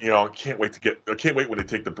I can't wait when they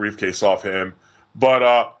take the briefcase off him. But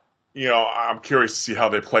I'm curious to see how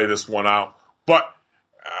they play this one out. But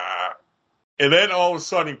and then all of a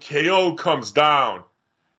sudden KO comes down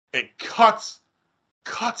and cuts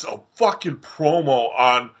a fucking promo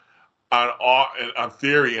on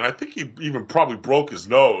Theory, and I think he even probably broke his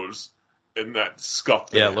nose in that scuff.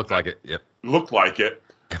 Yeah, it looked like it. Yep. Looked like it,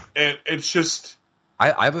 and it's just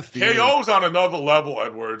I have a feeling. KO's on another level,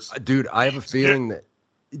 Edwards. Dude, I have a feeling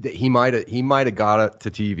that he might have got it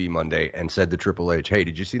to TV Monday and said to Triple H, "Hey,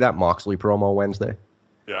 did you see that Moxley promo Wednesday?"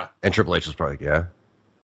 Yeah, And Triple H was probably like, "Yeah."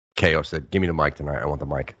 KO said, "Give me the mic tonight. I want the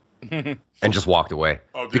mic," and just walked away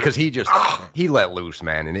because he just he let loose,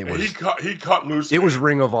 man, and it was he cut loose. it was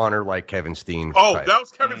Ring of Honor like Kevin Steen. Oh, type, that was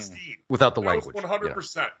Kevin Steen. without the That language. was Yeah.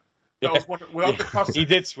 100%. That was without the cussing. He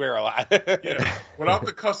did swear a lot. Yeah, without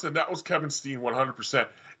the cussing, that was Kevin Steen 100%.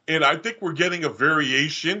 And I think we're getting a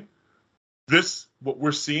variation. What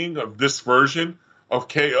we're seeing of this version of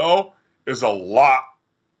KO is a lot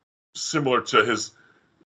similar to his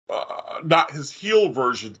not his heel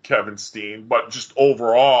version, Kevin Steen, but just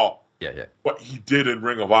overall Yeah. what he did in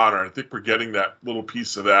Ring of Honor. I think we're getting that little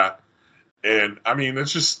piece of that. And I mean,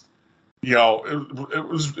 it's just,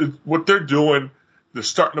 what they're doing. They're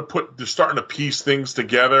starting to piece things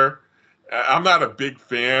together. I'm not a big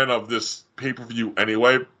fan of this pay-per-view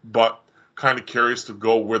anyway, but kind of curious to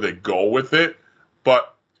go where they go with it.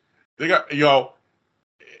 But they got,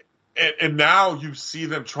 and now you see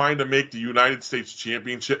them trying to make the United States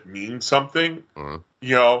Championship mean something.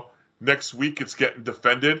 Mm-hmm. Next week it's getting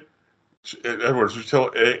defended. Edwards, we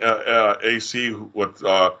tell AC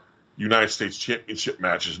what United States Championship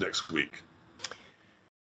matches next week.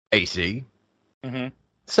 AC Mm-hmm.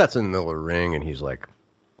 sets in the middle of the ring, and he's like,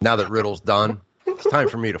 now that Riddle's done, it's time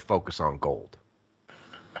for me to focus on gold.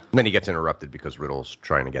 And then he gets interrupted because Riddle's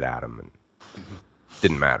trying to get at him, and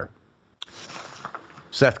didn't matter.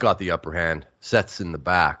 Seth got the upper hand. Seth's in the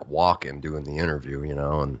back, walking, doing the interview,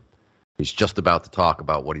 and he's just about to talk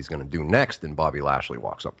about what he's going to do next, and Bobby Lashley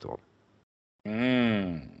walks up to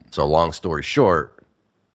him. So long story short,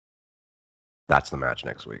 that's the match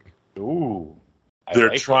next week. Ooh. They're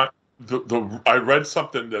trying. I read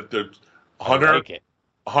something that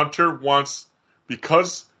Hunter wants,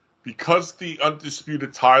 because the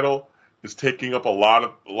undisputed title is taking up a lot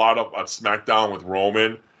of SmackDown with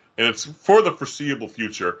Roman, and it's for the foreseeable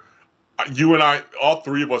future. You and I, all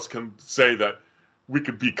three of us, can say that we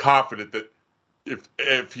could be confident that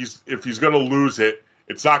if he's going to lose it,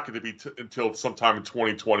 it's not going to be until sometime in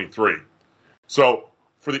 2023. So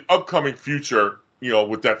for the upcoming future,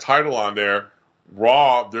 with that title on there,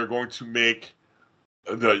 Raw, they're going to make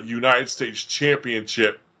the United States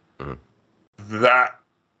Championship that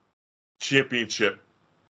championship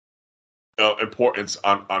importance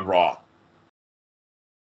on Raw.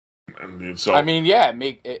 And so, I mean, yeah,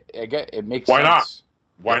 it makes why sense.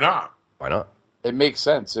 Why not? Why not? It makes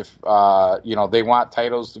sense if they want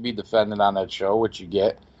titles to be defended on that show, which you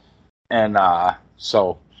get, and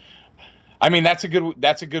so, I mean, that's a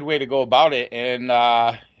good way to go about it.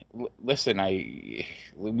 And listen,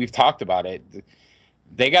 we've talked about it.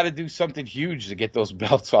 They got to do something huge to get those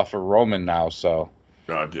belts off of Roman now. So,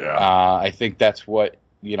 God, yeah. I think that's what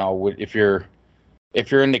if you're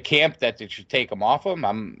in the camp that they should take them off him.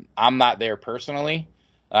 I'm not there personally.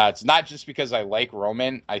 It's not just because I like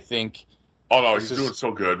Roman. I think. Oh no, he's doing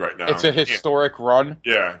so good right now. It's a historic run.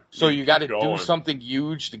 Yeah. So you got to do something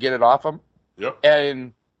huge to get it off him. Yep.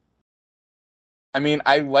 And I mean,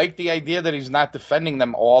 I like the idea that he's not defending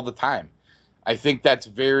them all the time. I think that's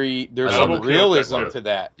there's some realism to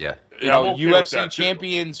that. Yeah. UFC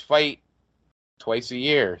champions fight twice a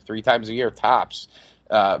year, 3 times a year tops.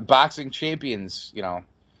 Boxing champions,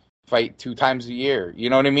 fight 2 times a year. You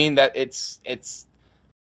know what I mean? That it's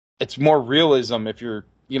more realism if you're,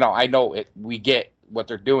 I know we get what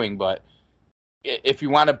they're doing, but if you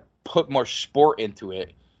want to put more sport into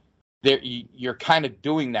it, you're kind of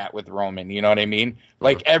doing that with Roman. You know what I mean?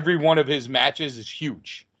 Like every one of his matches is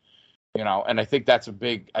huge, and I think that's a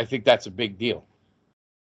big deal.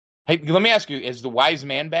 Hey, let me ask you: is the wise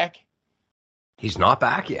man back? He's not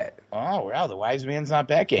back yet. Oh wow, the wise man's not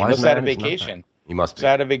back yet. He must have had a vacation. He must be. He's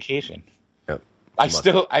had a vacation. Yep.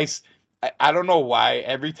 I don't know why.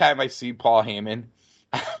 Every time I see Paul Heyman,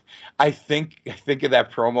 I think of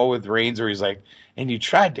that promo with Reigns where he's like, "And you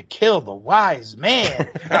tried to kill the wise man,"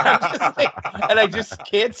 and I just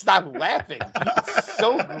can't stop laughing. It's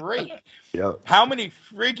so great. Yep. How many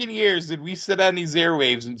freaking years did we sit on these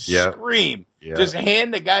airwaves and scream? Yep. Just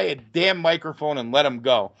hand the guy a damn microphone and let him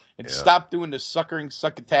go, and stop doing the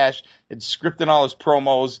succotash and scripting all his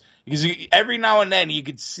promos. Because every now and then you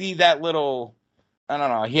could see that little, I don't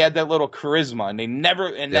know, he had that little charisma,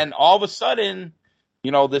 and then all of a sudden,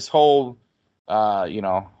 this whole,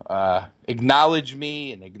 acknowledge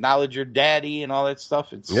me and acknowledge your daddy and all that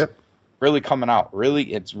stuff. It's really coming out.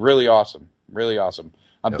 It's really awesome. Really awesome.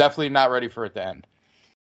 I'm definitely not ready for it to end.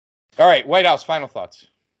 All right, White House, final thoughts.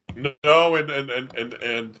 No, and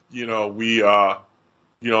we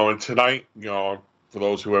and tonight, for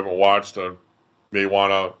those who haven't watched, may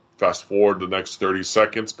want to fast forward the next 30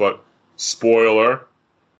 seconds, but spoiler,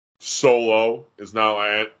 Solo is now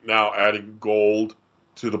adding gold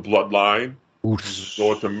to the bloodline.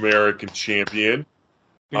 North American champion.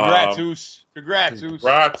 Congrats, Oos.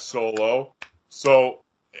 Congrats, Solo. So,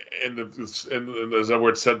 and as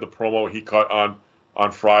Edward said, the promo he cut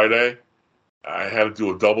on Friday, I had to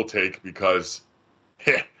do a double take because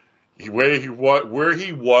where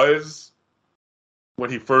he was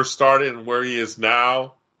when he first started and where he is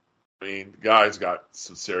now, I mean, the guy's got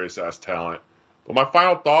some serious ass talent. But my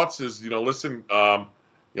final thoughts is, listen,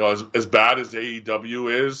 as bad as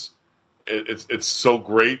AEW is, it's so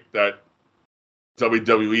great that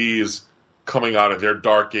WWE is coming out of their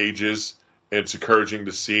dark ages. It's encouraging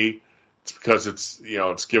to see. It's because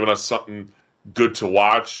it's given us something good to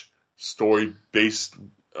watch, story based,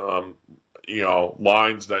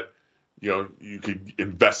 lines that you could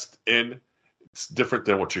invest in. It's different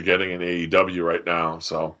than what you're getting in AEW right now.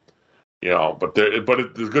 So, but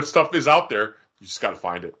the good stuff is out there. You just got to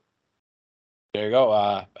find it. There you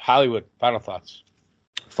go. Hollywood, final thoughts.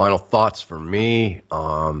 Final thoughts for me.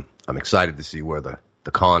 I'm excited to see where the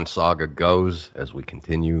Khan saga goes as we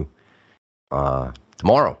continue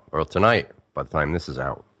tomorrow or tonight by the time this is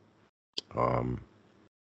out.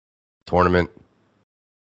 Tournament,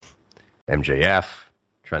 MJF,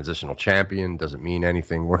 transitional champion, doesn't mean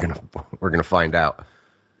anything. We're gonna find out.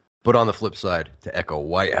 But on the flip side, to echo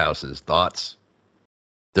Whitehouse's thoughts,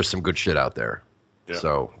 there's some good shit out there. Yeah.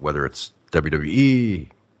 So whether it's WWE, you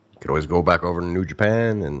could always go back over to New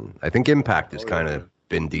Japan, and I think Impact has kind of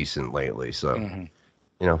been decent lately. So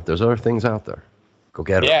there's other things out there. Go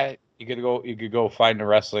get it. Yeah, you could go find the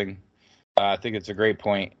wrestling. I think it's a great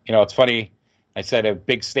point. It's funny. I said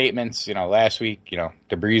big statements. Last week.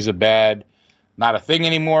 Debris is bad, not a thing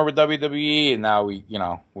anymore with WWE, and now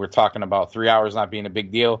we're talking about 3 hours not being a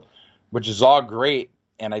big deal, which is all great.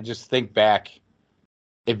 And I just think back,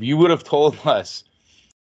 if you would have told us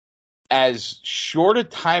as short a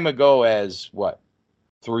time ago as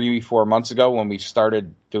 3-4 months ago when we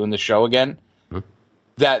started doing the show again,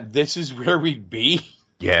 that this is where we'd be.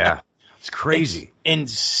 Yeah. It's crazy.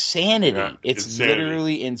 It's insanity. Yeah, it's insanity.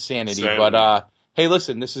 Literally insanity. But hey,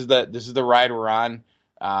 listen, this is the ride we're on.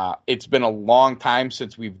 It's been a long time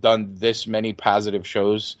since we've done this many positive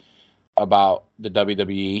shows about the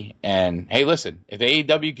WWE. And hey, listen, if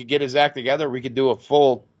AEW could get his act together, we could do a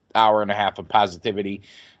full hour and a half of positivity.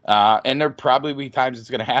 And there'll probably be times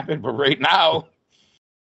it's going to happen, but right now,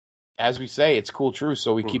 as we say, it's Cool Truth,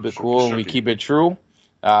 so we keep it cool and we keep it true.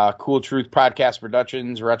 Cool Truth Podcast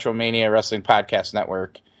Productions, Retromania Wrestling Podcast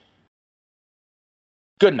Network.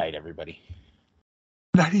 Good night, everybody.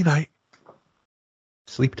 Nighty-night.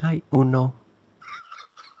 Sleep tight, Uno.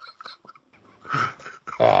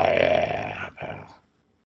 Yeah.